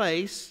same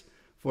place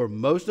for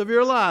most of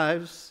your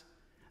lives,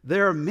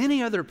 there are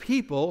many other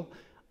people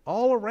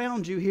all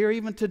around you here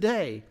even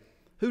today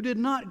who did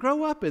not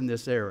grow up in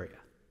this area.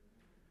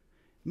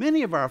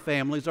 Many of our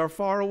families are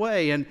far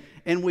away,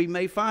 and we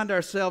may find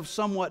ourselves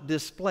somewhat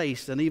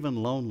displaced and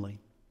even lonely.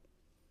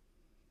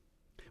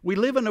 We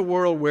live in a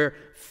world where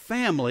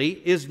family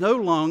is no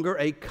longer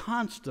a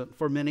constant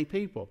for many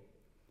people,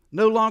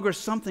 no longer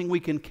something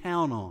we can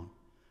count on.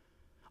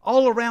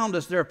 All around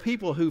us, there are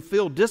people who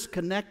feel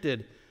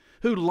disconnected,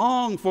 who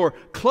long for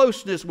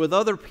closeness with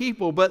other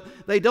people,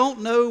 but they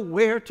don't know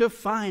where to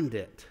find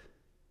it.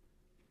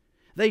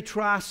 They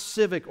try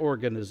civic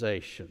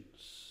organizations,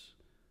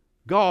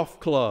 golf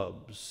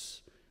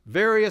clubs,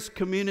 various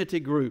community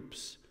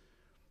groups,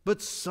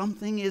 but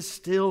something is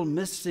still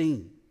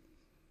missing.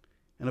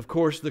 And of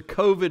course, the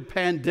COVID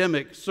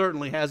pandemic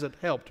certainly hasn't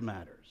helped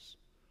matters.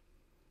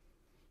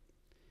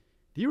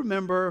 Do you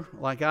remember,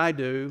 like I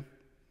do,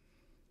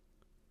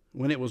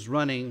 when it was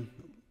running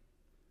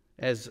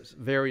as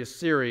various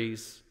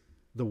series,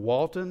 The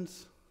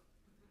Waltons?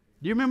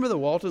 Do you remember The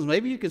Waltons?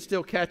 Maybe you can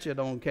still catch it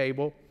on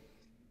cable.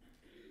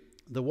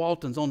 The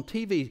Waltons on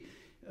TV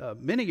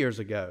many years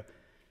ago.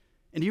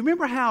 And do you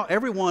remember how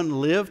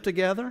everyone lived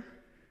together?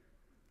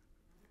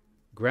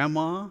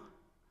 Grandma,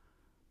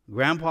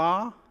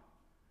 Grandpa,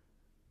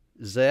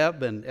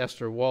 Zeb and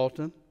Esther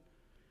Walton,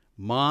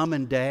 Mom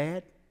and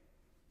Dad,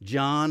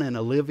 John and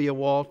Olivia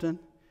Walton,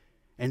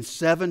 and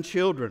 7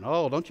 children.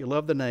 Oh, don't you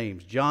love the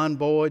names? John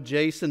Boyd,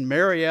 Jason,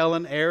 Mary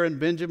Ellen, Aaron,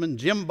 Benjamin,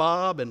 Jim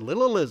Bob, and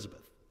little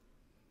Elizabeth.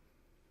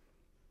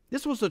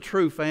 This was a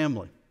true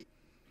family.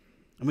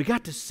 And we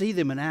got to see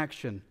them in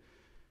action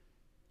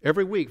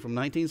every week from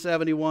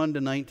 1971 to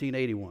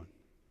 1981.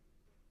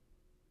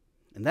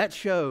 And that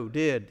show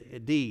did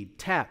indeed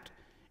tapped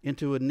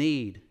into a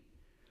need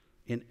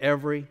in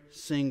every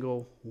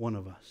single one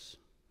of us.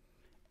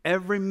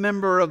 Every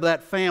member of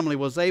that family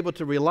was able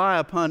to rely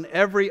upon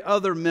every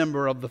other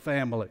member of the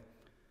family.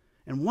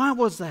 And why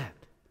was that?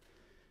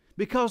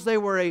 Because they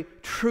were a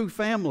true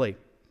family.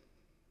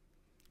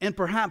 And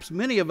perhaps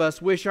many of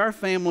us wish our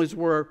families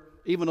were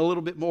even a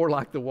little bit more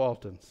like the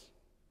Waltons.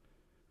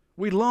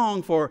 We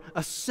long for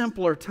a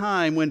simpler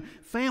time when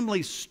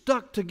families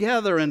stuck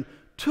together and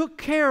took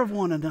care of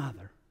one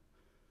another.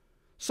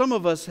 Some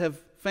of us have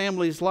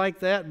families like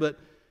that, but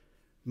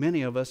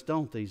many of us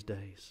don't these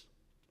days.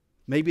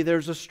 Maybe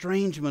there's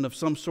estrangement of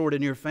some sort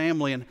in your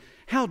family, and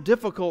how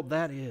difficult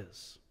that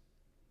is.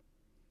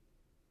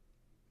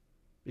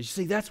 You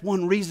see, that's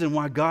one reason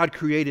why God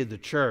created the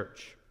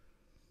church.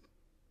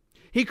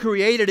 He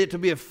created it to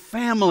be a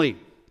family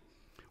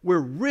where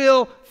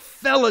real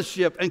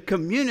fellowship and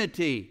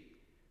community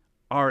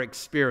are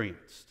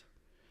experienced,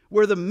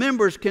 where the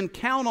members can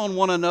count on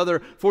one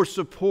another for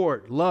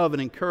support, love,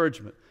 and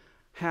encouragement.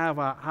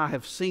 I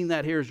have seen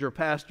that here as your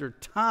pastor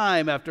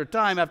time after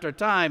time after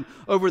time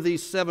over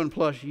these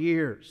 7+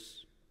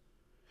 years.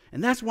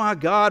 And that's why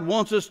God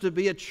wants us to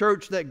be a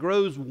church that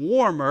grows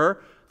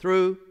warmer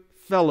through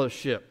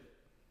fellowship.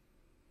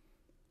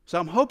 So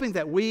I'm hoping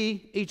that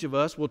each of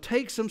us, will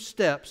take some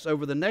steps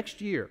over the next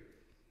year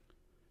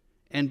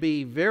and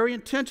be very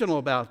intentional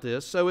about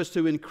this so as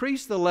to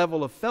increase the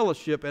level of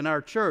fellowship in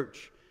our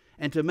church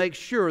and to make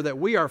sure that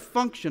we are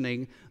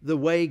functioning the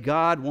way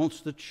God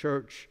wants the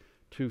church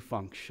to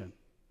function.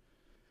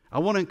 I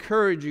want to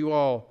encourage you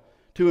all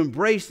to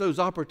embrace those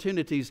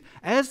opportunities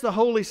as the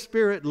Holy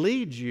Spirit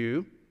leads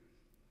you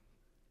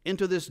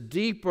into this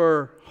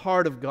deeper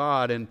heart of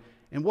God and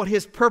what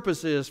His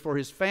purpose is for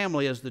His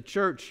family as the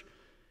church.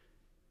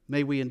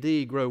 May we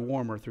indeed grow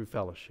warmer through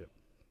fellowship.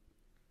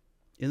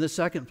 In the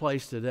second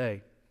place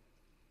today,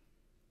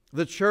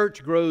 the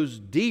church grows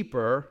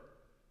deeper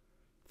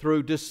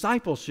through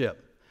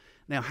discipleship.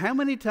 Now, how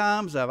many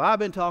times have I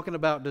been talking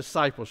about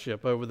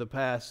discipleship over the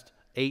past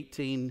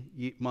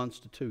 18 months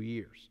to 2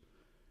 years?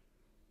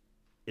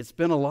 It's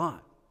been a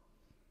lot.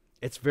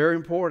 It's very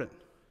important.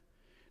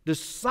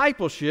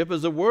 Discipleship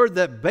is a word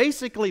that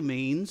basically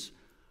means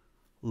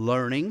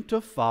learning to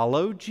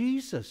follow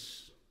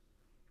Jesus.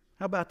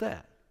 How about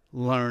that?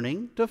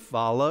 Learning to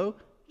follow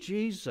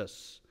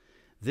Jesus.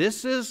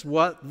 This is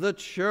what the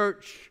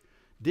church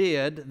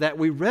did that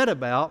we read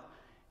about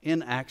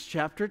in Acts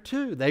chapter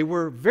 2. They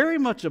were very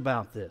much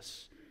about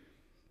this.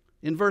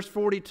 In verse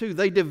 42,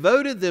 they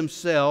devoted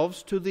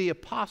themselves to the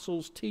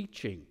apostles'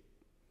 teaching.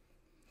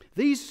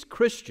 These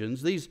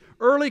Christians, these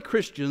early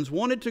Christians,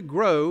 wanted to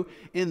grow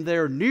in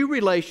their new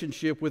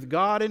relationship with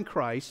God and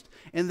Christ,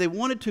 and they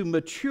wanted to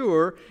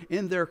mature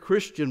in their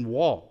Christian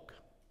walk.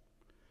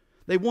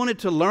 They wanted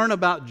to learn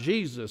about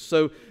Jesus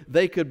so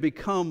they could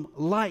become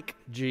like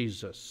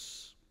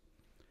Jesus.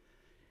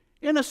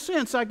 In a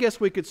sense, I guess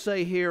we could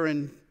say here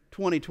in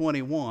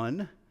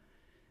 2021,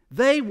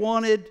 they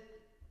wanted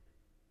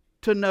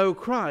to know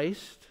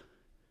Christ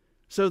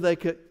so they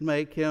could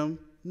make Him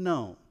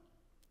known.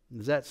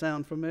 Does that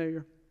sound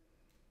familiar?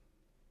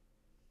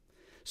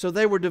 So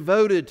they were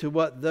devoted to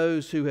what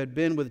those who had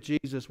been with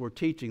Jesus were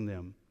teaching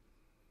them.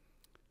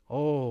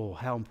 Oh,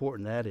 how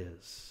important that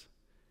is.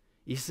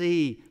 You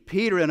see,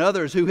 Peter and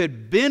others who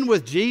had been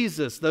with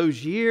Jesus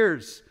those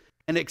years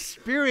and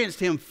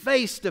experienced Him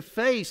face to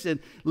face in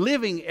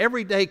living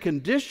everyday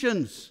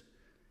conditions,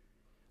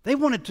 they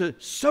wanted to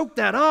soak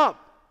that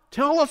up.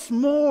 Tell us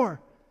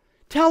more.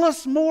 Tell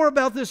us more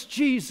about this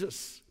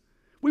Jesus.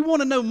 We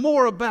want to know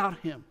more about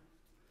Him.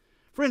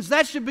 Friends,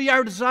 that should be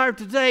our desire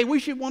today. We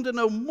should want to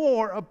know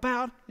more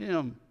about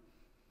Him.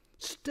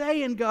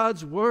 Stay in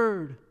God's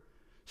Word.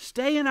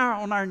 Stay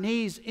on our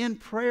knees in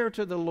prayer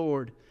to the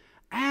Lord.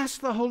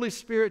 Ask the Holy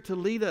Spirit to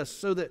lead us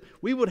so that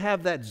we would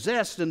have that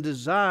zest and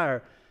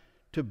desire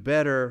to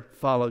better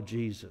follow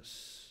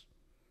Jesus.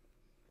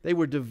 They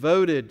were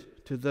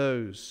devoted to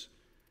those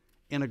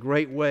in a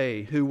great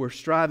way who were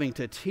striving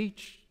to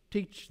teach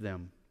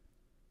them.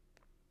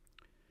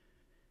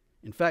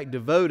 In fact,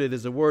 devoted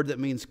is a word that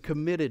means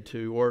committed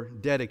to or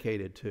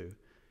dedicated to.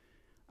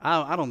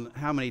 I don't know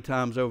how many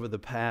times over the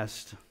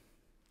past,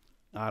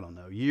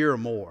 year or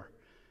more,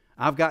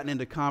 I've gotten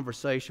into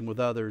conversation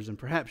with others, and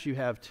perhaps you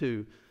have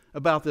too,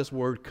 about this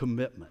word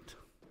commitment,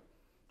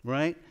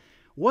 right?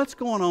 What's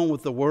going on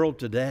with the world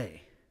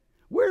today?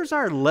 Where's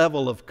our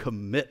level of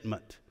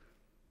commitment?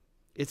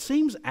 It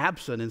seems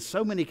absent in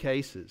so many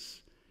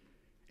cases.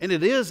 And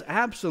it is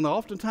absent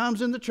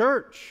oftentimes in the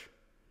church.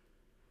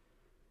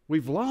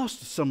 We've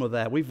lost some of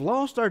that. We've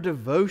lost our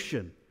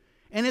devotion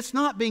And it's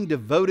not being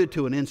devoted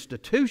to an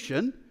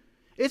institution.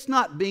 It's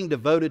not being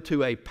devoted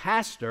to a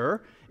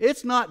pastor.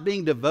 It's not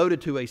being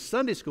devoted to a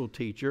Sunday school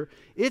teacher.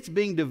 It's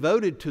being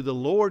devoted to the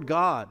Lord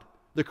God,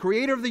 the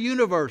creator of the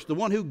universe, the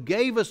one who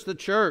gave us the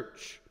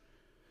church,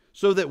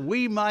 so that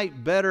we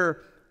might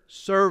better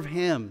serve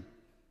Him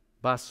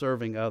by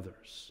serving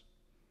others.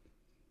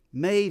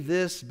 May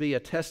this be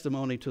a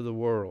testimony to the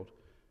world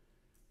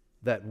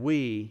that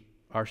we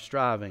are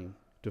striving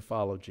to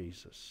follow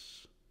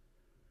Jesus.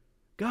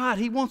 God,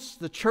 He wants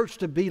the church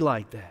to be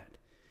like that.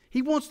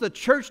 He wants the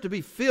church to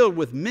be filled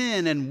with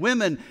men and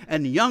women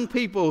and young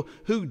people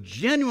who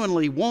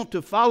genuinely want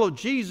to follow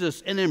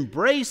Jesus and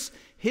embrace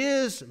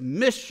His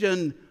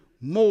mission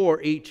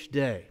more each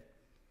day.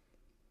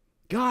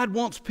 God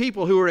wants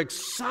people who are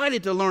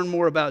excited to learn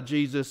more about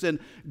Jesus and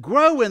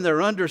grow in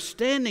their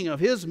understanding of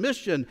His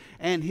mission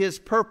and His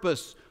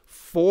purpose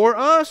for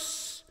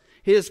us,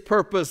 His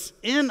purpose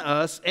in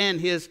us,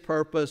 and His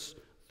purpose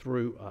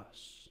through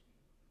us.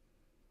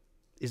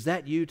 Is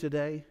that you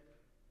today?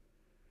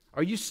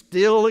 Are you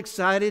still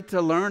excited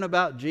to learn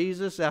about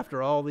Jesus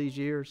after all these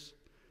years?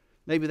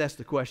 Maybe that's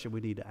the question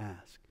we need to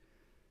ask.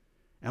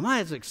 Am I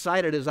as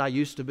excited as I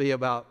used to be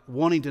about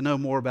wanting to know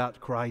more about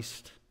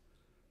Christ?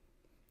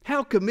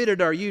 How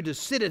committed are you to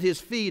sit at His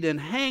feet and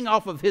hang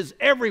off of His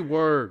every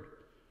word?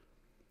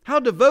 How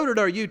devoted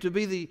are you to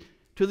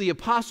the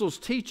apostles'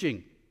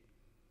 teaching,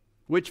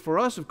 which for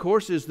us, of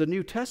course, is the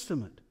New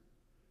Testament,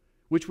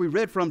 which we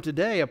read from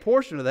today, a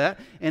portion of that.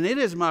 And it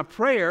is my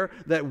prayer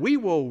that we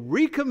will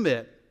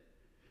recommit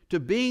to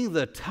being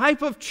the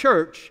type of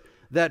church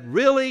that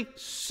really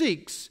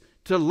seeks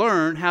to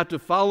learn how to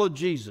follow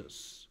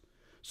Jesus,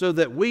 so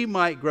that we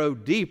might grow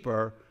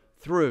deeper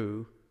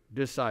through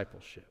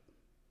discipleship.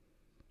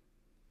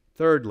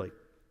 Thirdly,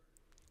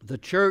 the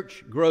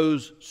church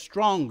grows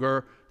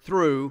stronger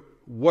through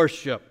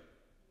worship.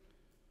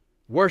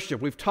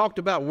 Worship. We've talked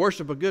about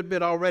worship a good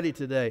bit already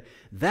today.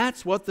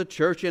 That's what the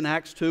church in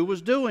Acts 2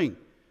 was doing.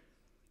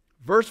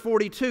 Verse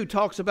 42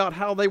 talks about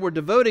how they were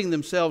devoting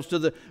themselves to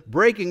the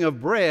breaking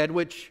of bread,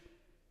 which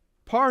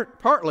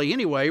partly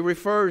anyway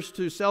refers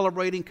to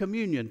celebrating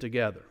communion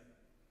together,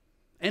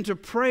 and to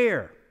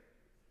prayer.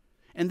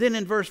 And then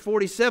in verse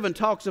 47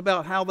 talks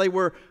about how they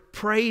were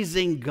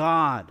praising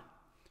God.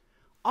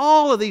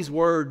 All of these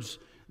words,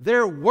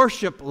 they're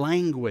worship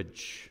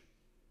language.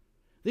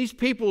 These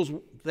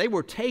people, they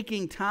were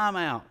taking time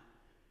out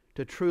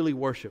to truly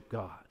worship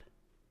God.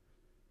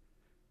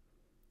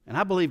 And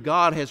I believe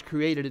God has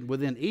created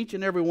within each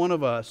and every one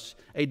of us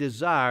a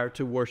desire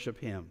to worship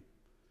Him.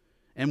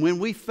 And when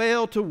we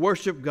fail to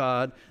worship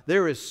God,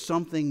 there is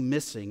something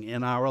missing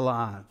in our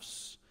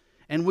lives.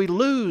 And we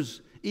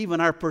lose even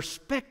our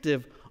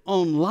perspective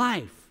on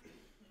life,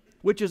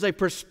 which is a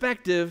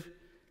perspective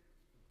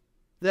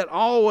that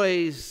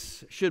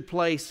always should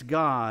place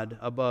God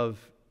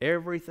above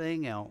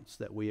everything else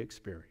that we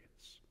experience.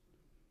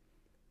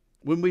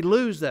 When we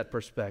lose that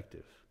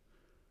perspective,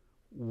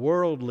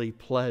 worldly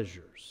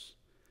pleasures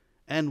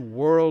and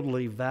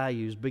worldly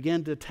values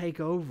begin to take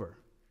over.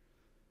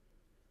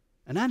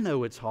 And I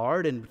know it's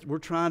hard, and we're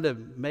trying to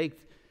make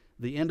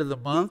the end of the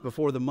month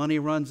before the money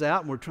runs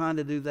out, and we're trying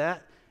to do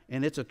that,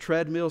 and it's a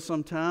treadmill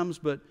sometimes,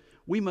 but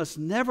we must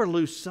never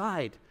lose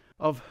sight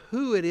of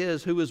who it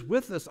is who is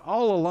with us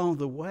all along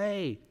the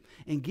way,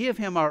 and give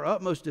Him our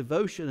utmost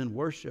devotion and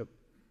worship.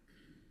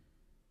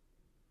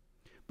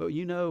 But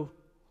you know,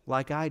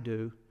 like I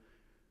do,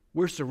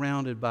 we're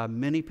surrounded by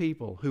many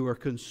people who are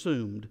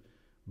consumed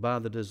by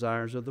the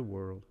desires of the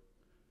world.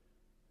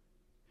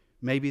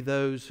 Maybe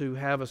those who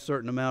have a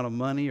certain amount of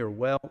money or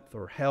wealth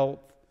or health.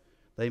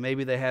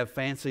 Maybe they have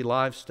fancy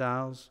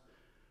lifestyles.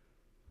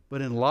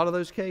 But in a lot of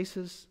those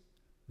cases,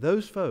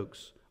 those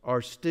folks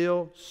are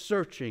still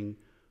searching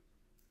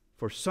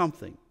for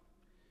something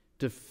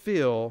to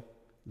fill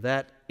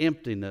that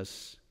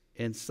emptiness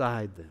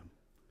inside them,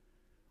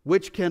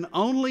 which can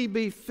only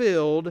be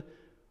filled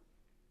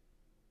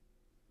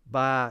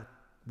by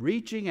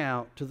reaching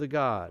out to the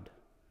God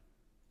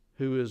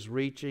who is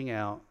reaching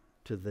out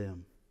to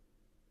them.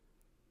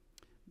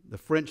 The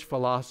French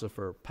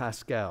philosopher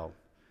Pascal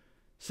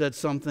said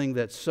something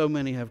that so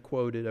many have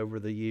quoted over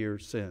the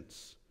years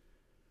since.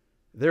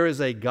 There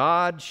is a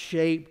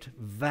God-shaped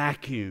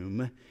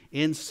vacuum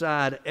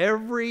inside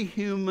every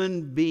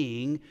human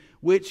being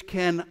which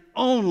can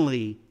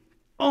only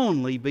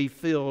be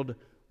filled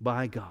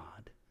by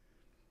God.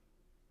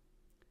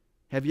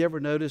 Have you ever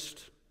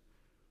noticed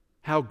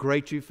how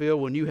great you feel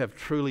when you have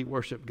truly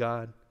worshiped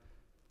God?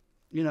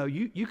 You know,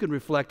 you can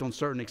reflect on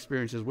certain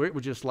experiences where it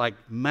was just like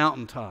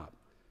mountaintop.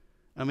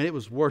 I mean, it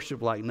was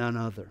worship like none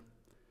other.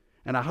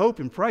 And I hope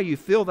and pray you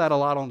feel that a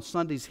lot on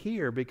Sundays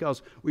here,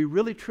 because we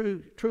really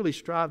truly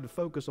strive to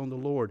focus on the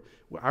Lord.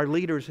 Our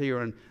leaders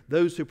here and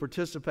those who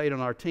participate on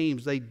our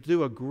teams, they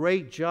do a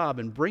great job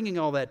in bringing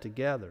all that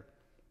together.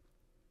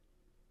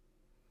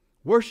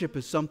 Worship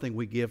is something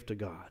we give to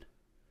God.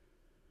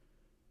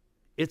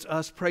 It's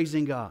us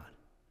praising God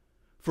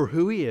for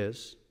who He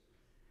is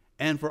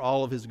and for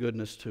all of His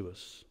goodness to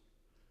us.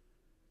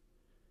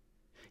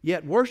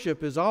 Yet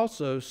worship is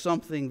also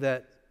something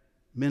that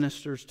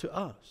ministers to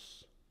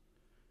us.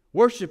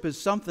 Worship is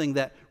something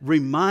that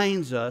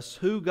reminds us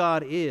who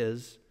God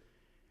is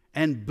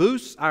and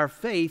boosts our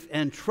faith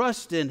and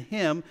trust in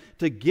Him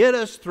to get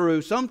us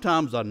through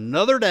sometimes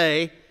another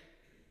day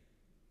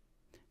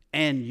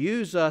and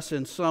use us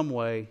in some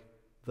way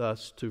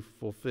thus to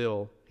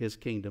fulfill His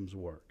kingdom's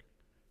work.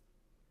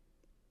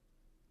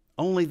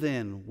 Only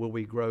then will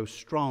we grow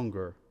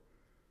stronger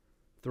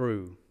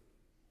through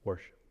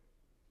worship.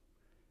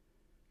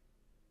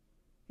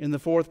 In the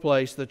fourth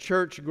place, the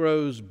church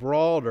grows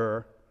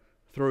broader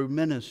through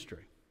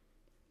ministry.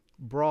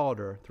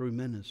 Broader through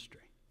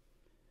ministry.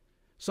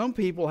 Some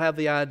people have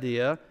the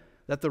idea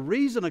that the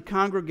reason a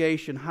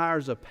congregation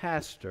hires a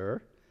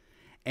pastor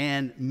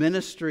and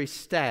ministry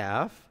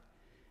staff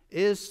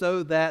is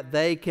so that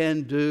they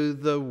can do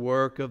the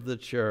work of the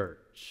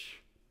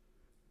church.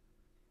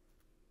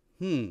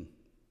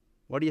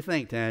 What do you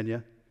think,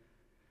 Tanya?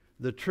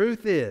 The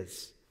truth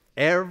is,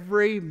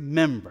 every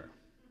member,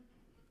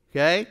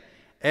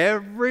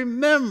 every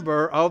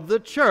member of the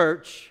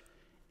church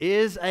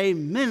is a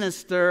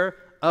minister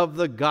of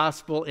the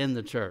gospel in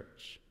the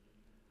church.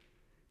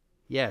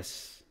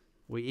 Yes,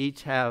 we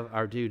each have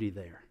our duty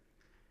there.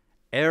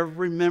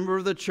 Every member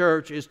of the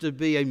church is to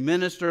be a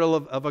minister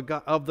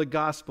of the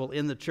gospel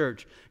in the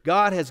church.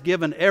 God has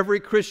given every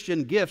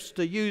Christian gifts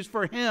to use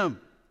for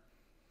Him.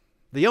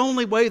 The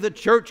only way the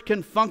church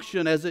can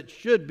function as it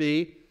should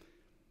be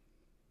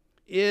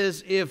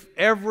is if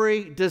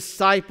every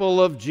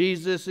disciple of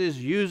Jesus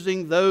is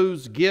using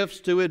those gifts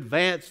to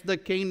advance the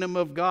kingdom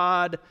of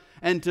God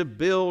and to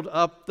build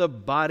up the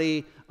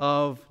body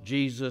of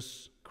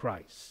Jesus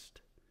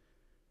Christ.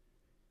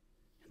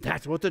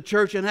 That's what the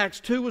church in Acts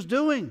 2 was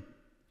doing.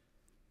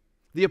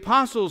 The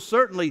apostles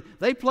certainly,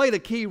 they played a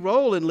key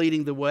role in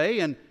leading the way,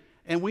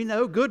 and we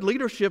know good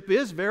leadership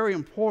is very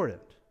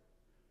important.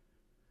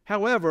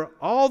 However,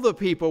 all the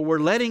people were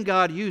letting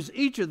God use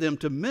each of them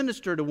to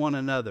minister to one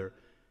another.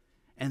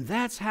 And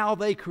that's how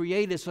they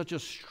created such a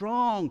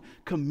strong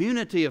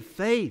community of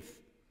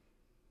faith.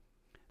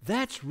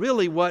 That's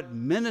really what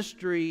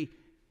ministry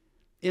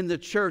in the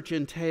church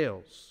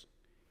entails.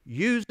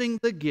 Using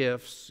the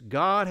gifts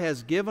God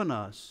has given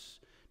us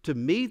to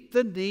meet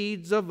the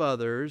needs of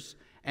others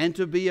and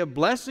to be a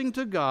blessing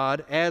to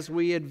God as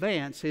we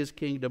advance His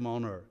kingdom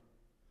on earth.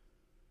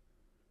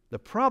 The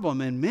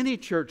problem in many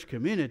church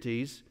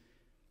communities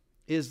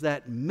is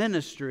that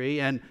ministry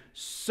and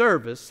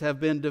service have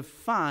been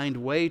defined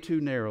way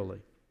too narrowly.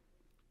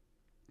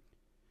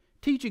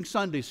 Teaching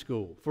Sunday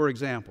school, for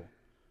example,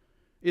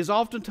 is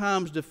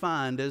oftentimes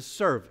defined as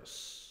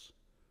service.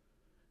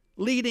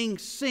 Leading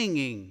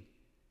singing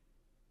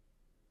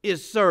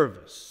is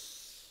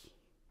service.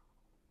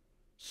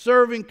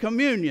 Serving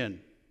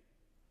communion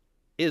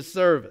is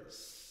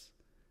service.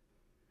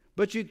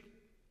 But you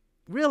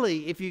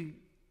really, if you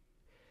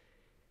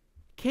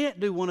can't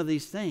do one of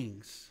these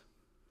things,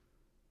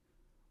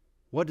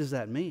 what does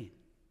that mean?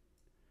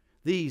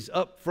 These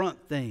upfront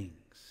things.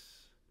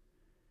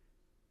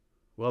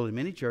 Well, in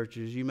many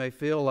churches, you may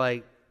feel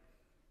like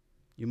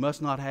you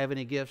must not have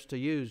any gifts to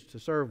use to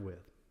serve with.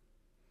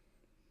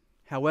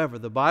 However,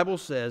 the Bible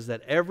says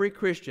that every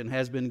Christian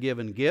has been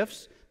given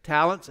gifts,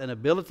 talents, and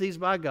abilities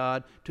by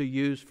God to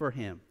use for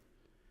Him.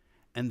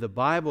 And the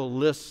Bible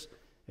lists,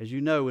 as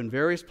you know, in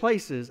various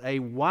places, a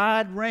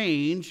wide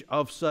range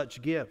of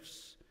such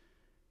gifts.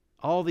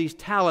 All these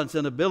talents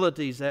and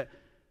abilities that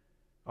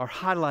are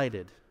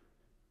highlighted.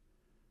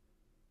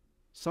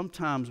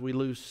 Sometimes we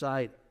lose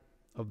sight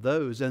of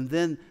those, and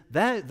then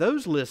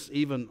those lists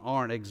even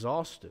aren't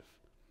exhaustive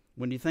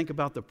when you think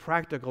about the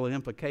practical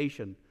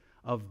implication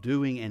of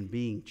doing and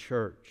being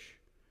church.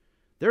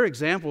 There are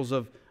examples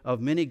of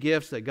many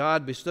gifts that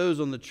God bestows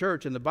on the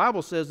church, and the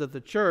Bible says that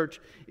the church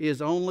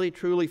is only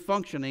truly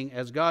functioning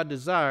as God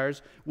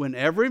desires when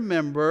every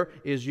member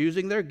is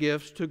using their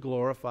gifts to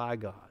glorify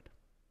God.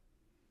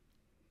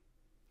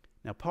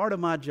 Now, part of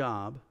my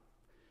job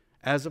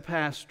as a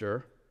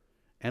pastor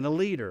and a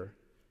leader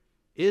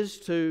is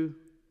to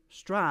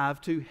strive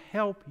to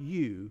help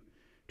you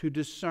to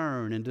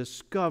discern and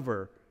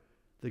discover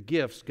the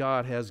gifts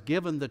God has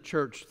given the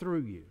church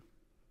through you.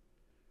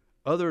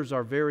 Others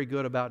are very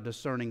good about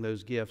discerning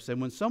those gifts.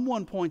 And when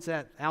someone points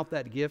out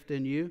that gift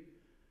in you,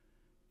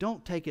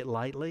 don't take it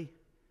lightly.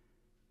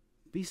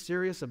 Be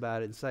serious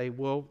about it and say,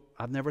 well,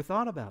 I've never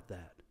thought about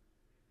that.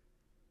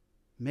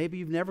 Maybe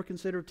you've never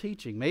considered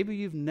teaching. Maybe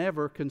you've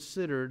never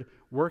considered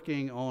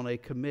working on a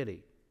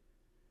committee.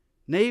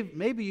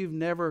 Maybe you've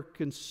never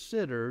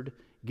considered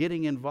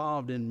getting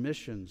involved in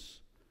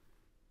missions.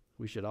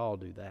 We should all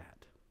do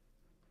that.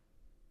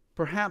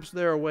 Perhaps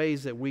there are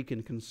ways that we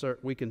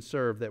can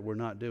serve that we're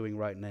not doing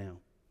right now.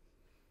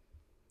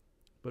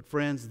 But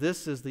friends,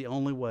 this is the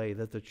only way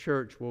that the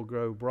church will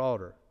grow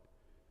broader,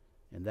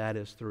 and that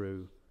is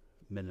through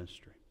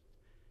ministry.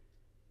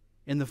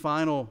 In the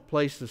final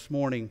place this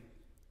morning,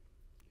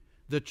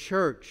 the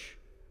church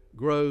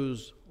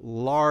grows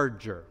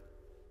larger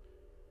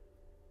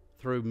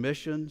through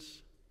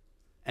missions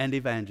and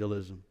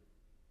evangelism.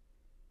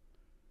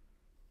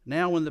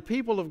 Now, when the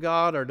people of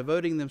God are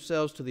devoting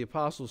themselves to the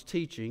apostles'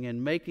 teaching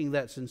and making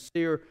that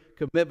sincere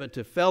commitment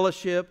to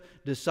fellowship,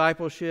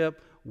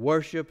 discipleship,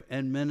 worship,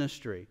 and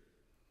ministry,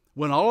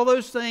 when all of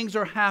those things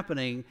are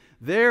happening,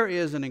 there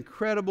is an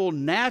incredible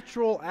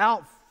natural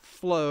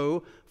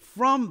outflow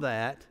from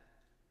that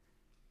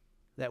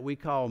we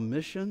call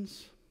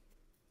missions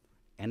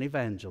and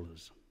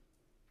evangelism.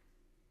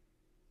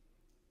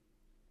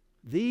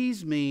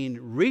 These mean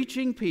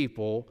reaching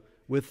people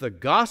with the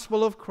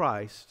gospel of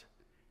Christ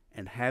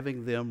and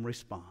having them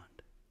respond.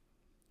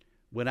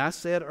 When I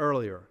said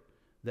earlier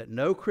that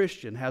no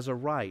Christian has a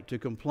right to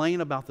complain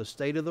about the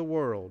state of the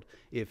world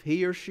if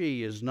he or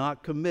she is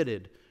not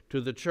committed to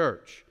the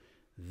church,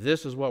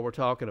 this is what we're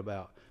talking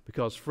about.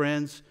 Because,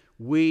 friends,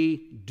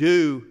 we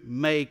do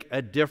make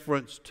a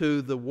difference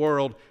to the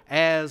world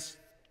as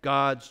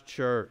God's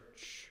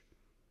church.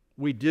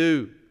 We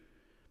do.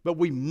 But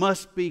we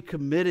must be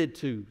committed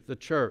to the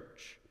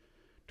church,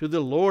 to the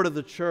Lord of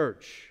the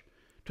church,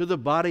 to the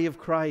body of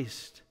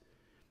Christ.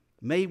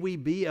 May we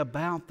be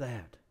about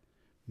that.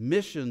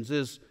 Missions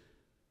is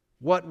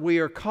what we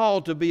are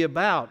called to be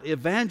about.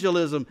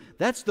 Evangelism,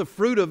 that's the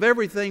fruit of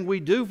everything we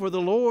do for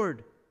the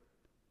Lord.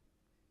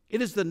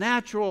 It is the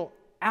natural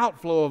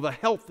outflow of a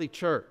healthy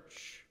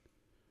church.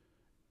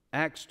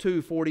 Acts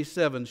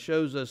 2:47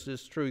 shows us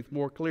this truth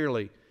more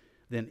clearly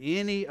than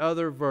any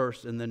other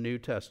verse in the New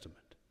Testament.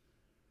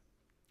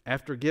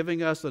 After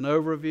giving us an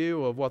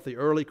overview of what the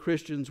early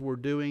Christians were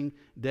doing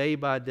day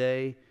by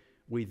day,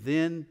 we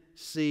then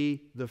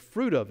see the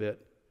fruit of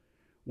it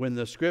when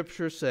the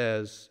Scripture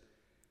says,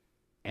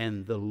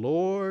 "And the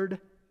Lord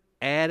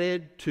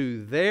added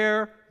to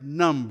their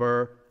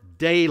number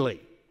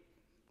daily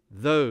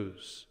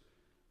those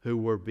who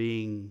were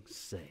being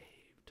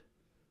saved."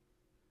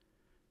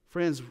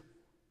 Friends,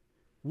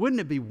 wouldn't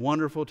it be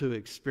wonderful to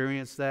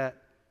experience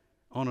that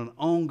on an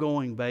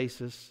ongoing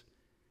basis?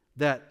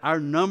 That our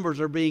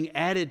numbers are being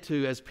added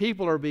to as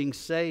people are being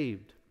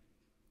saved.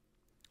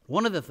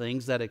 One of the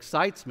things that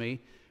excites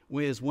me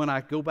is when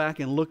I go back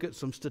and look at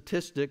some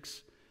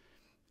statistics,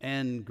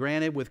 and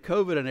granted with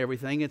COVID and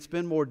everything, it's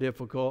been more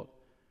difficult,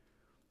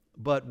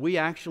 but we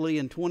actually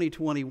in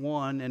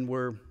 2021, and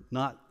we're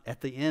not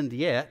at the end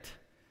yet,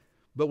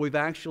 but we've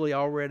actually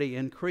already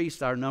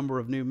increased our number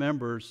of new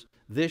members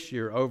this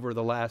year over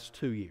the last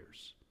 2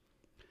 years.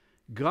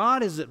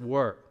 God is at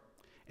work.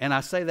 And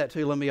I say that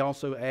too, let me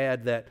also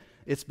add that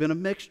it's been a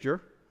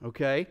mixture,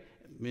 okay?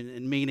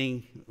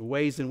 Meaning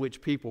ways in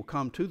which people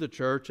come to the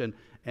church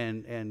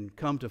and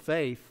come to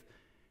faith.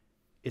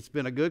 It's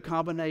been a good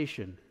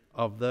combination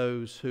of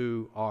those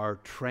who are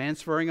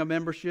transferring a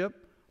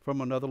membership from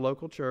another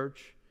local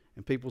church.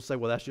 And people say,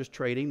 well, that's just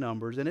trading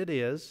numbers, and it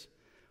is.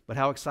 But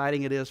how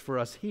exciting it is for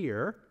us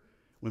here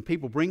when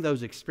people bring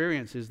those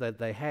experiences that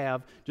they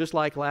have, just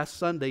like last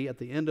Sunday at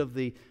the end of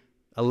the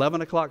 11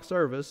 o'clock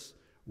service,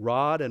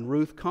 Rod and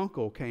Ruth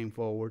Kunkel came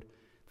forward.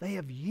 They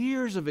have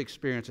years of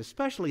experience,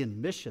 especially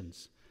in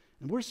missions,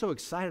 and we're so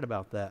excited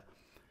about that.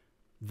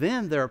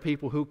 Then there are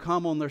people who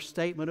come on their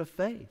statement of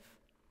faith.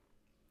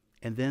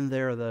 And then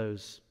there are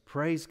those,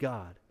 praise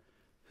God,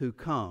 who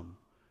come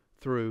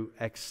through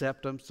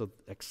acceptance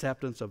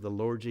of the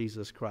Lord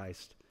Jesus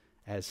Christ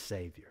as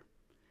Savior.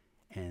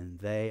 And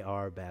they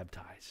are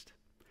baptized.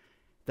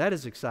 That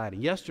is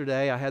exciting.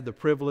 Yesterday I had the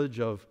privilege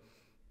of,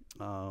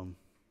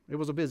 it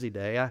was a busy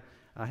day.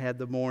 I had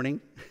the morning,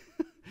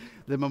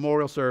 the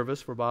memorial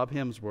service for Bob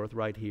Hemsworth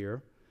right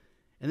here.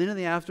 And then in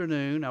the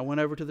afternoon, I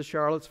went over to the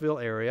Charlottesville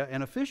area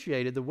and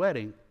officiated the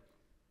wedding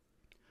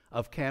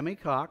of Cammie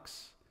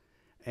Cox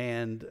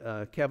and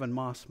Kevin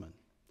Mossman.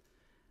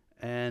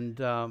 And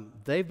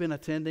they've been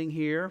attending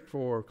here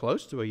for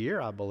close to a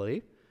year, I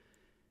believe.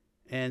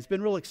 And it's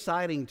been real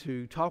exciting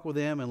to talk with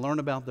them and learn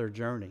about their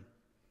journey.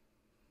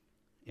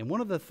 And one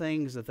of the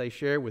things that they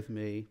shared with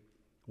me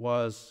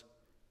was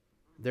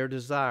their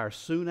desire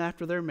soon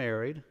after they're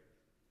married,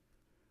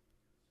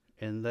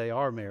 and they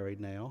are married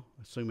now,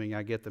 assuming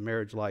I get the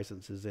marriage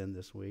licenses in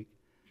this week.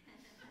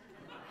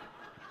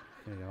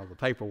 The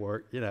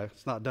paperwork,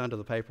 it's not done till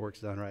the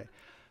paperwork's done, right?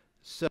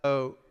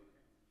 So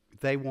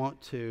they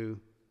want to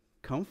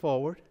come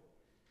forward.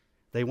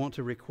 They want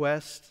to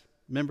request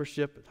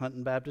membership at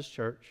Hunton Baptist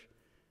Church,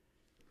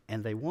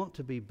 and they want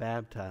to be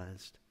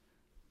baptized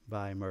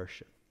by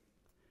immersion.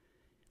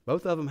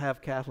 Both of them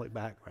have Catholic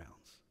backgrounds.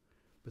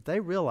 But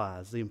they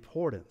realize the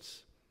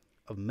importance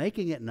of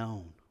making it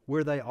known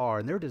where they are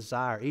and their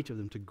desire, each of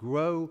them, to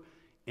grow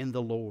in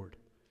the Lord.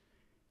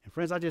 And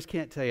friends, I just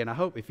can't tell you, and I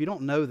hope if you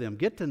don't know them,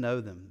 get to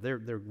know them.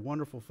 They're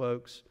wonderful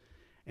folks.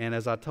 And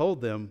as I told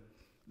them,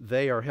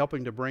 they are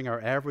helping to bring our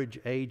average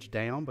age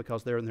down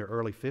because they're in their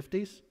early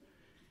 50s.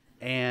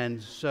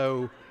 And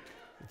so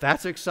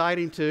that's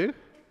exciting too.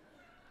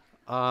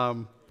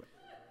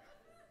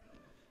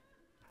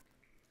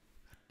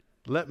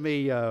 Let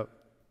me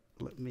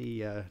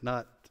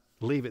not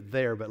leave it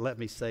there, but let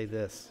me say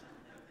this.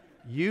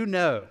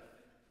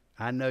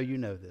 I know you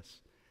know this.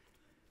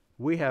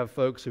 We have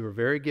folks who are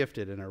very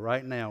gifted and are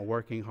right now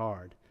working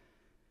hard.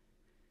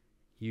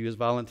 you as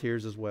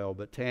volunteers as well,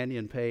 but Tanya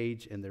and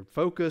Paige, and they're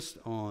focused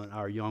on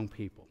our young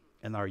people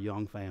and our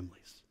young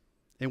families.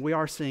 And we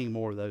are seeing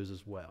more of those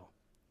as well,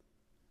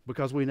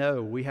 because we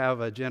know we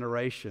have a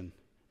generation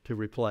to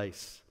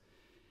replace.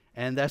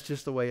 And that's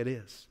just the way it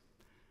is.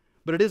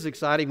 But it is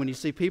exciting when you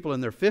see people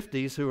in their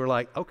 50s who are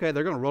like, okay,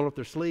 they're going to roll up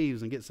their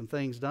sleeves and get some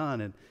things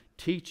done, and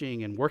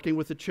teaching and working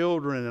with the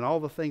children and all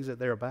the things that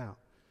they're about.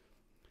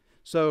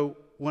 So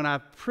when I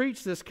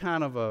preach this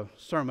kind of a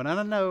sermon, and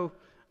I know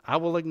I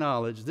will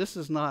acknowledge this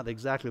is not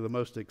exactly the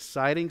most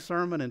exciting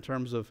sermon in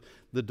terms of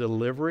the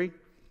delivery,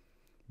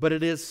 but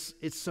it's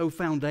so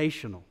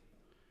foundational.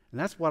 And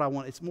that's what I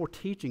want. It's more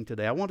teaching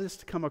today. I want this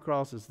to come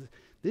across as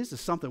this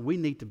is something we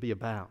need to be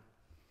about.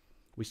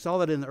 We saw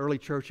that in the early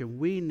church, and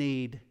we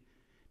need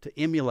to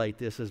emulate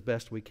this as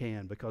best we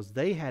can, because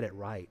they had it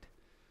right.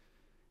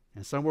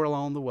 And somewhere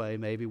along the way,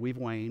 maybe we've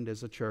waned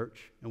as a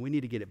church, and we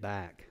need to get it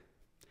back.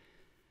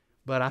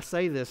 But I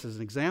say this as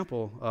an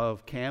example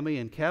of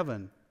Cammie and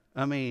Kevin.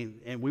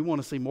 And we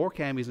want to see more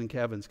Cammies and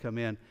Kevins come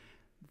in.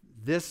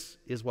 This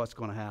is what's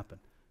going to happen.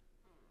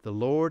 The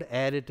Lord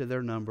added to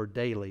their number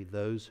daily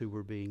those who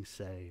were being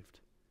saved.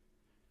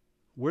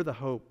 We're the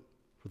hope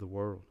for the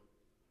world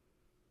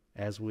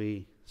as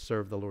we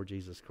serve the Lord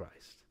Jesus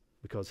Christ,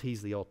 because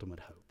He's the ultimate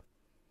hope.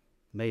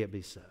 May it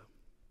be so.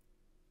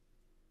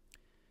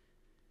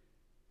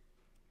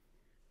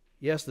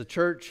 Yes, the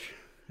church,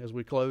 as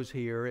we close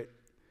here,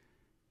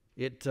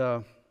 it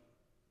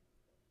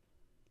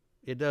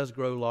does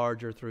grow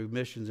larger through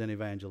missions and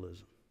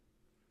evangelism.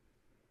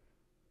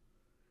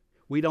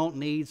 We don't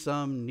need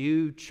some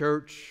new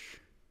church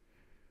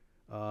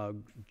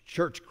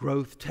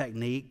growth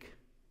technique.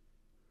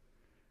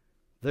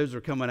 Those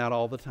are coming out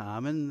all the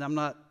time, and I'm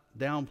not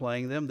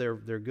downplaying them. They're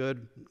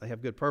good. They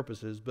have good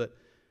purposes, but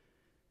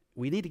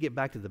we need to get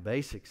back to the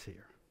basics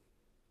here.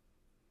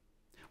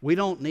 We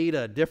don't need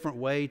a different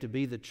way to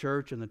be the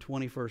church in the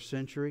 21st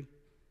century.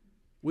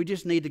 We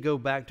just need to go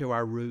back to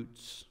our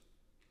roots.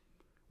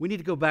 We need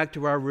to go back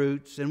to our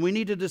roots, and we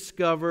need to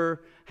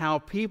discover how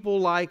people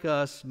like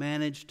us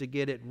managed to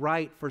get it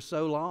right for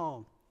so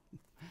long.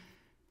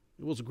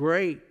 It was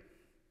great.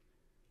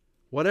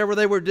 Whatever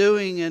they were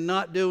doing and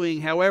not doing,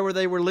 however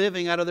they were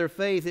living out of their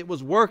faith, it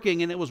was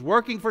working, and it was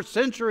working for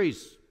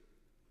centuries.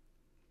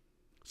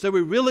 So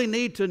we really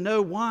need to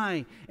know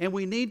why, and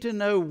we need to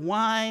know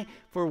why,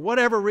 for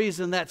whatever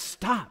reason, that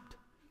stopped.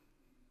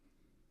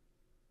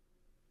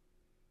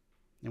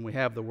 And we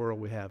have the world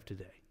we have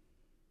today.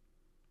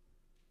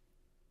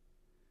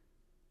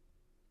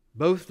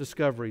 Both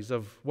discoveries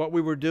of what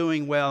we were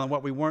doing well and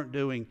what we weren't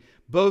doing,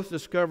 both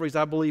discoveries,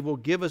 I believe, will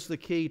give us the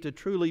key to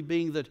truly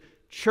being the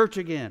church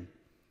again,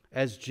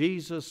 as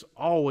Jesus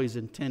always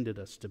intended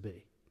us to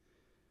be.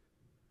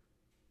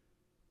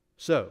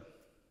 So,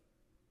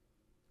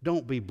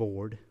 don't be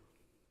bored.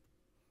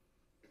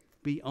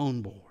 Be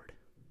on board.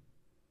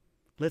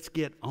 Let's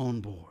get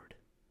on board.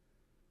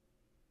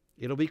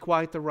 It'll be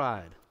quite the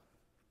ride,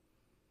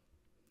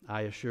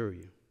 I assure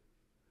you,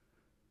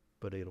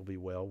 but it'll be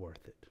well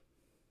worth it.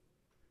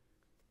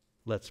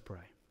 Let's pray.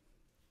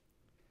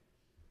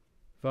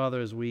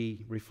 Father, as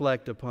we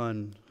reflect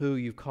upon who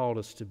you've called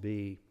us to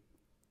be,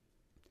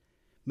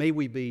 may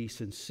we be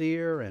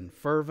sincere and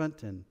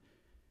fervent, and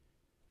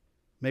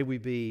may we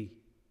be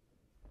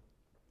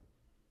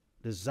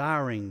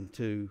desiring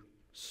to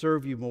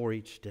serve you more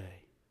each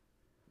day.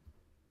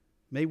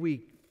 May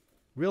we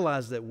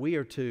realize that we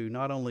are to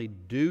not only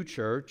do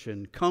church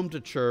and come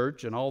to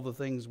church and all the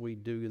things we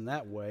do in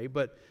that way,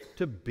 but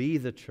to be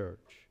the church.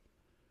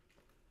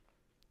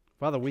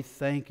 Father, we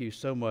thank you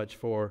so much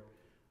for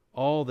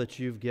all that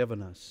you've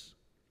given us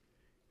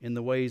in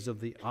the way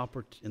of the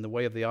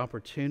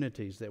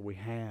opportunities that we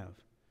have.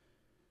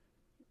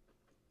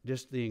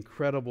 Just the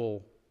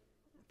incredible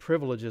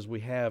privileges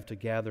we have to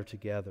gather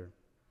together.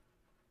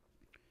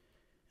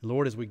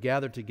 Lord, as we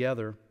gather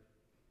together,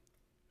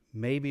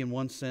 maybe in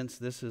one sense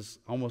this is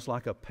almost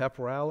like a pep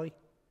rally.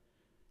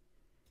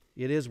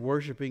 It is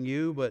worshiping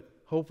you, but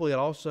hopefully it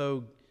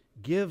also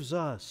gives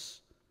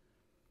us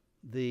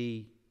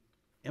the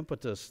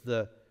impetus,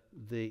 the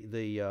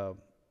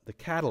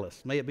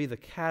catalyst. May it be the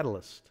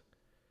catalyst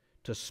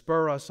to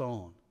spur us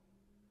on,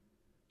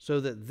 so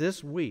that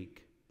this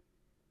week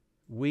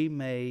we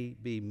may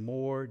be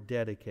more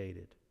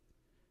dedicated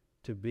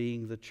to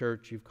being the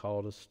church you've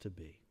called us to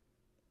be.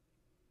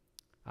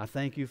 I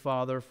thank you,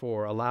 Father,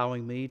 for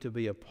allowing me to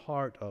be a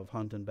part of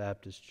Hunton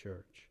Baptist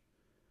Church.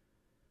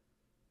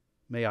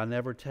 May I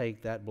never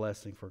take that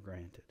blessing for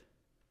granted.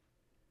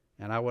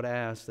 And I would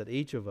ask that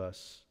each of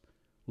us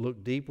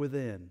look deep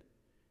within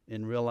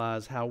and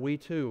realize how we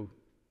too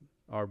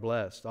are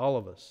blessed, all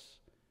of us,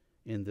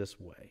 in this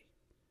way.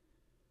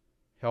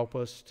 Help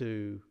us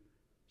to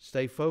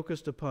stay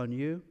focused upon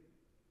you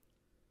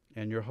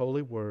and your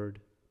holy word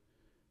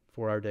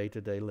for our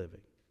day-to-day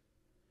living.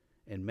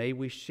 And may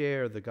we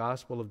share the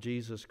gospel of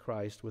Jesus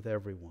Christ with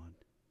everyone,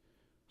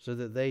 so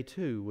that they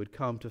too would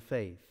come to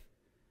faith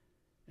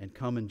and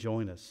come and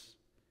join us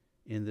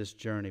in this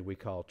journey we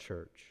call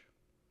church.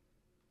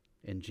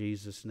 In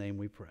Jesus' name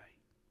we pray.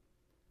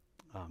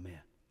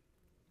 Amen.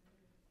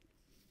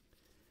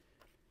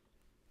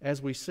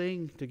 as we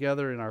sing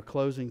together in our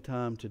closing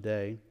time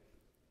today,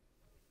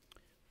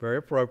 very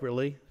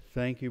appropriately,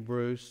 thank you,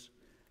 Bruce,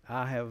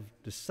 I have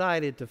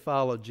decided to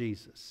follow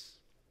Jesus.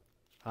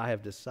 I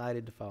have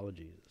decided to follow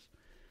Jesus.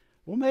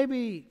 Well,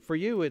 maybe for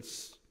you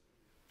it's,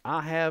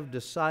 I have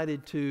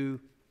decided to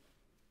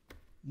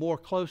more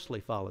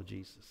closely follow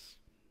Jesus.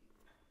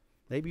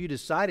 Maybe you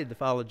decided to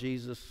follow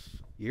Jesus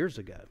years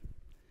ago,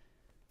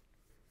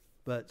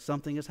 but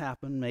something has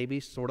happened,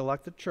 maybe sort of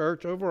like the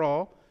church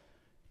overall.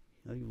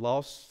 You've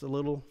lost a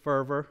little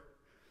fervor.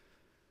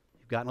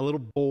 You've gotten a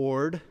little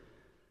bored.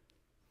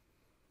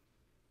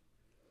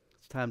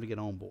 It's time to get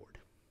on board.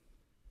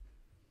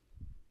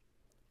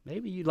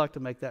 Maybe you'd like to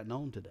make that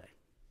known today.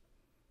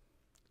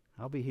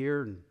 I'll be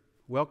here and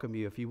welcome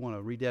you if you want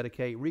to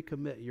rededicate,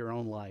 recommit your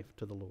own life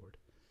to the Lord.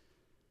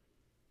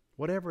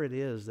 Whatever it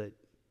is that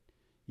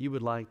you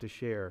would like to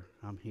share,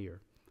 I'm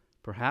here.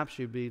 Perhaps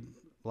you'd be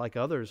like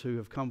others who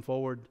have come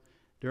forward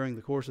during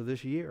the course of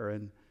this year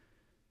and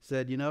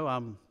said, you know,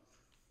 I've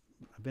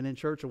been in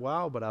church a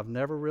while, but I've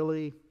never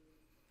really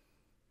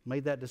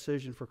made that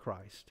decision for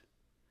Christ.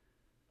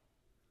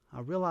 I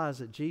realize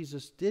that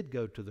Jesus did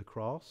go to the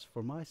cross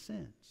for my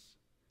sins.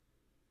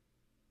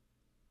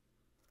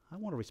 I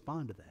want to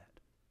respond to that.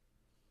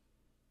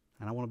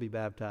 And I want to be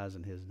baptized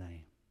in His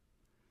name.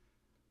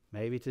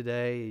 Maybe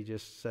today you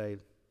just say,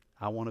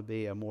 I want to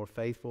be a more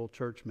faithful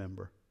church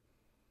member,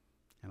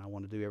 and I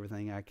want to do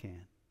everything I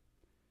can.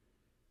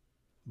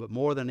 But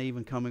more than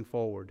even coming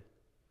forward,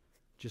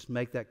 just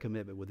make that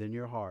commitment within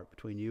your heart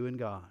between you and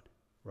God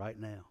right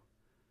now,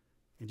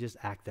 and just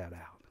act that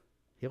out.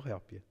 He'll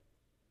help you.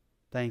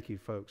 Thank you,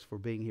 folks, for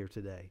being here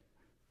today.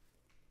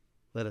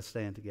 Let us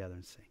stand together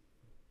and sing.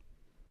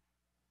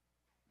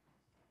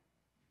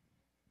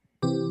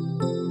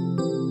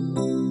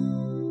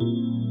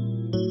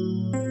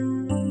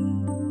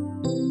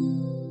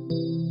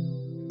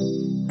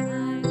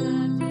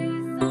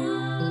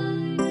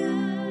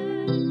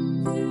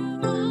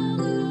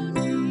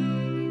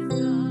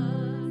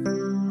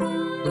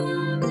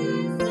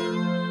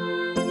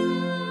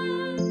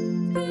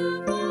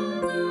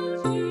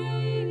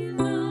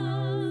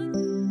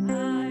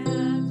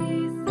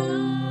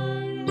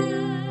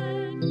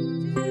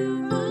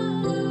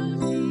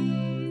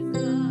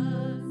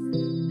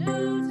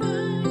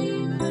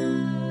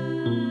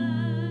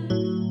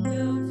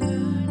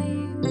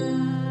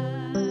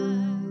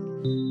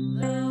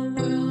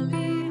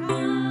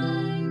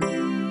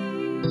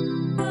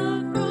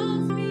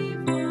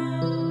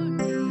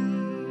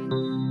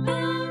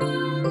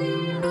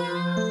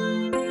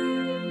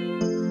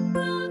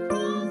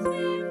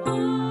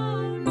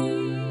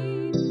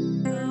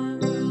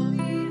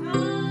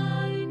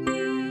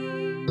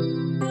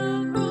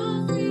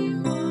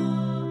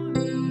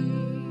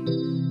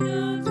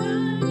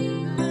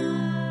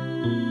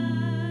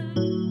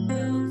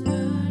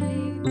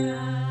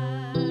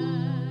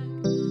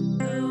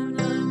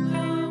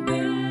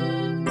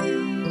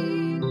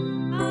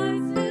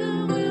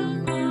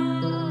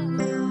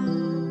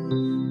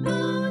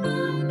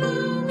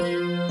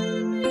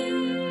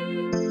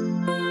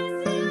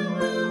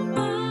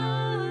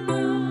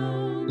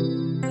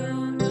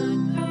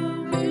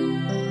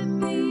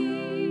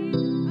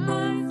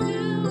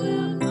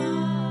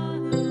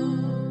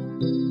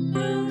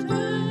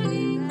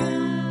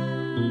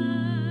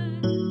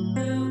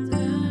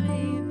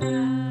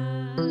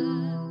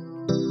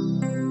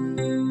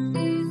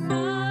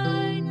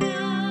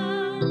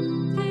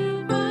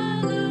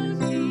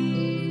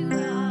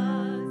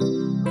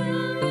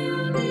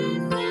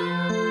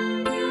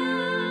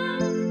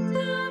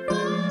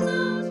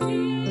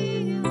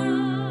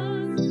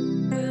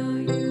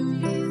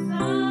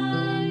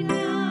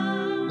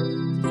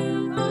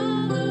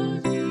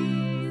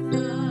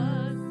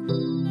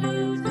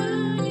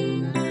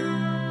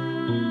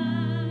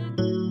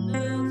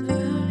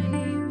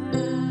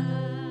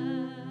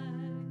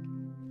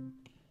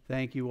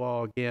 Thank you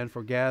all again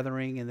for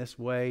gathering in this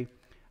way.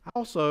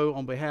 Also,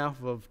 on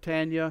behalf of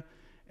Tanya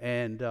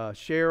and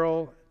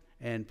Cheryl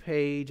and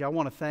Paige, I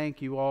want to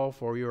thank you all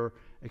for your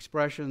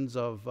expressions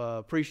of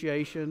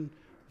appreciation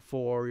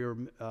for your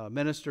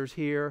ministers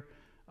here.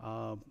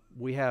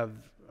 We have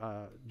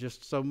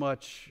just so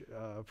much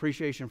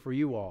appreciation for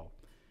you all,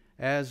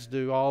 as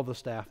do all the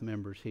staff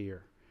members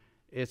here.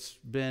 It's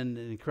been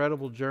an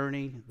incredible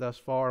journey thus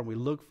far, and we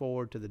look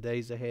forward to the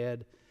days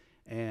ahead.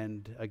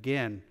 And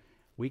again,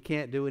 we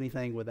can't do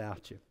anything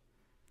without you.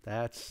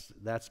 That's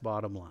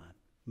bottom line.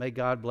 May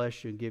God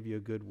bless you and give you a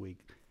good week.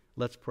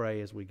 Let's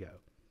pray as we go.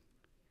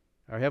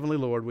 Our Heavenly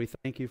Lord, we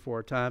thank you for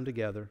our time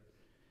together.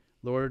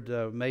 Lord,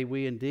 may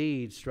we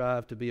indeed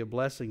strive to be a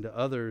blessing to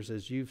others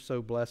as you've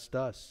so blessed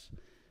us.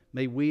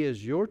 May we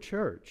as your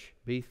church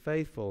be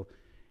faithful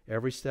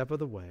every step of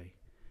the way,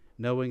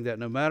 knowing that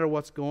no matter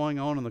what's going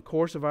on in the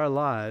course of our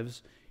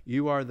lives,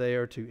 you are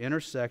there to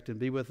intersect and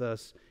be with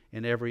us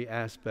in every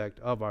aspect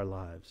of our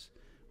lives.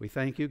 We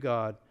thank you,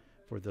 God,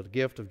 for the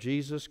gift of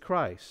Jesus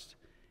Christ,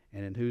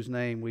 and in whose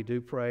name we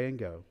do pray and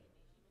go.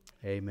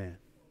 Amen.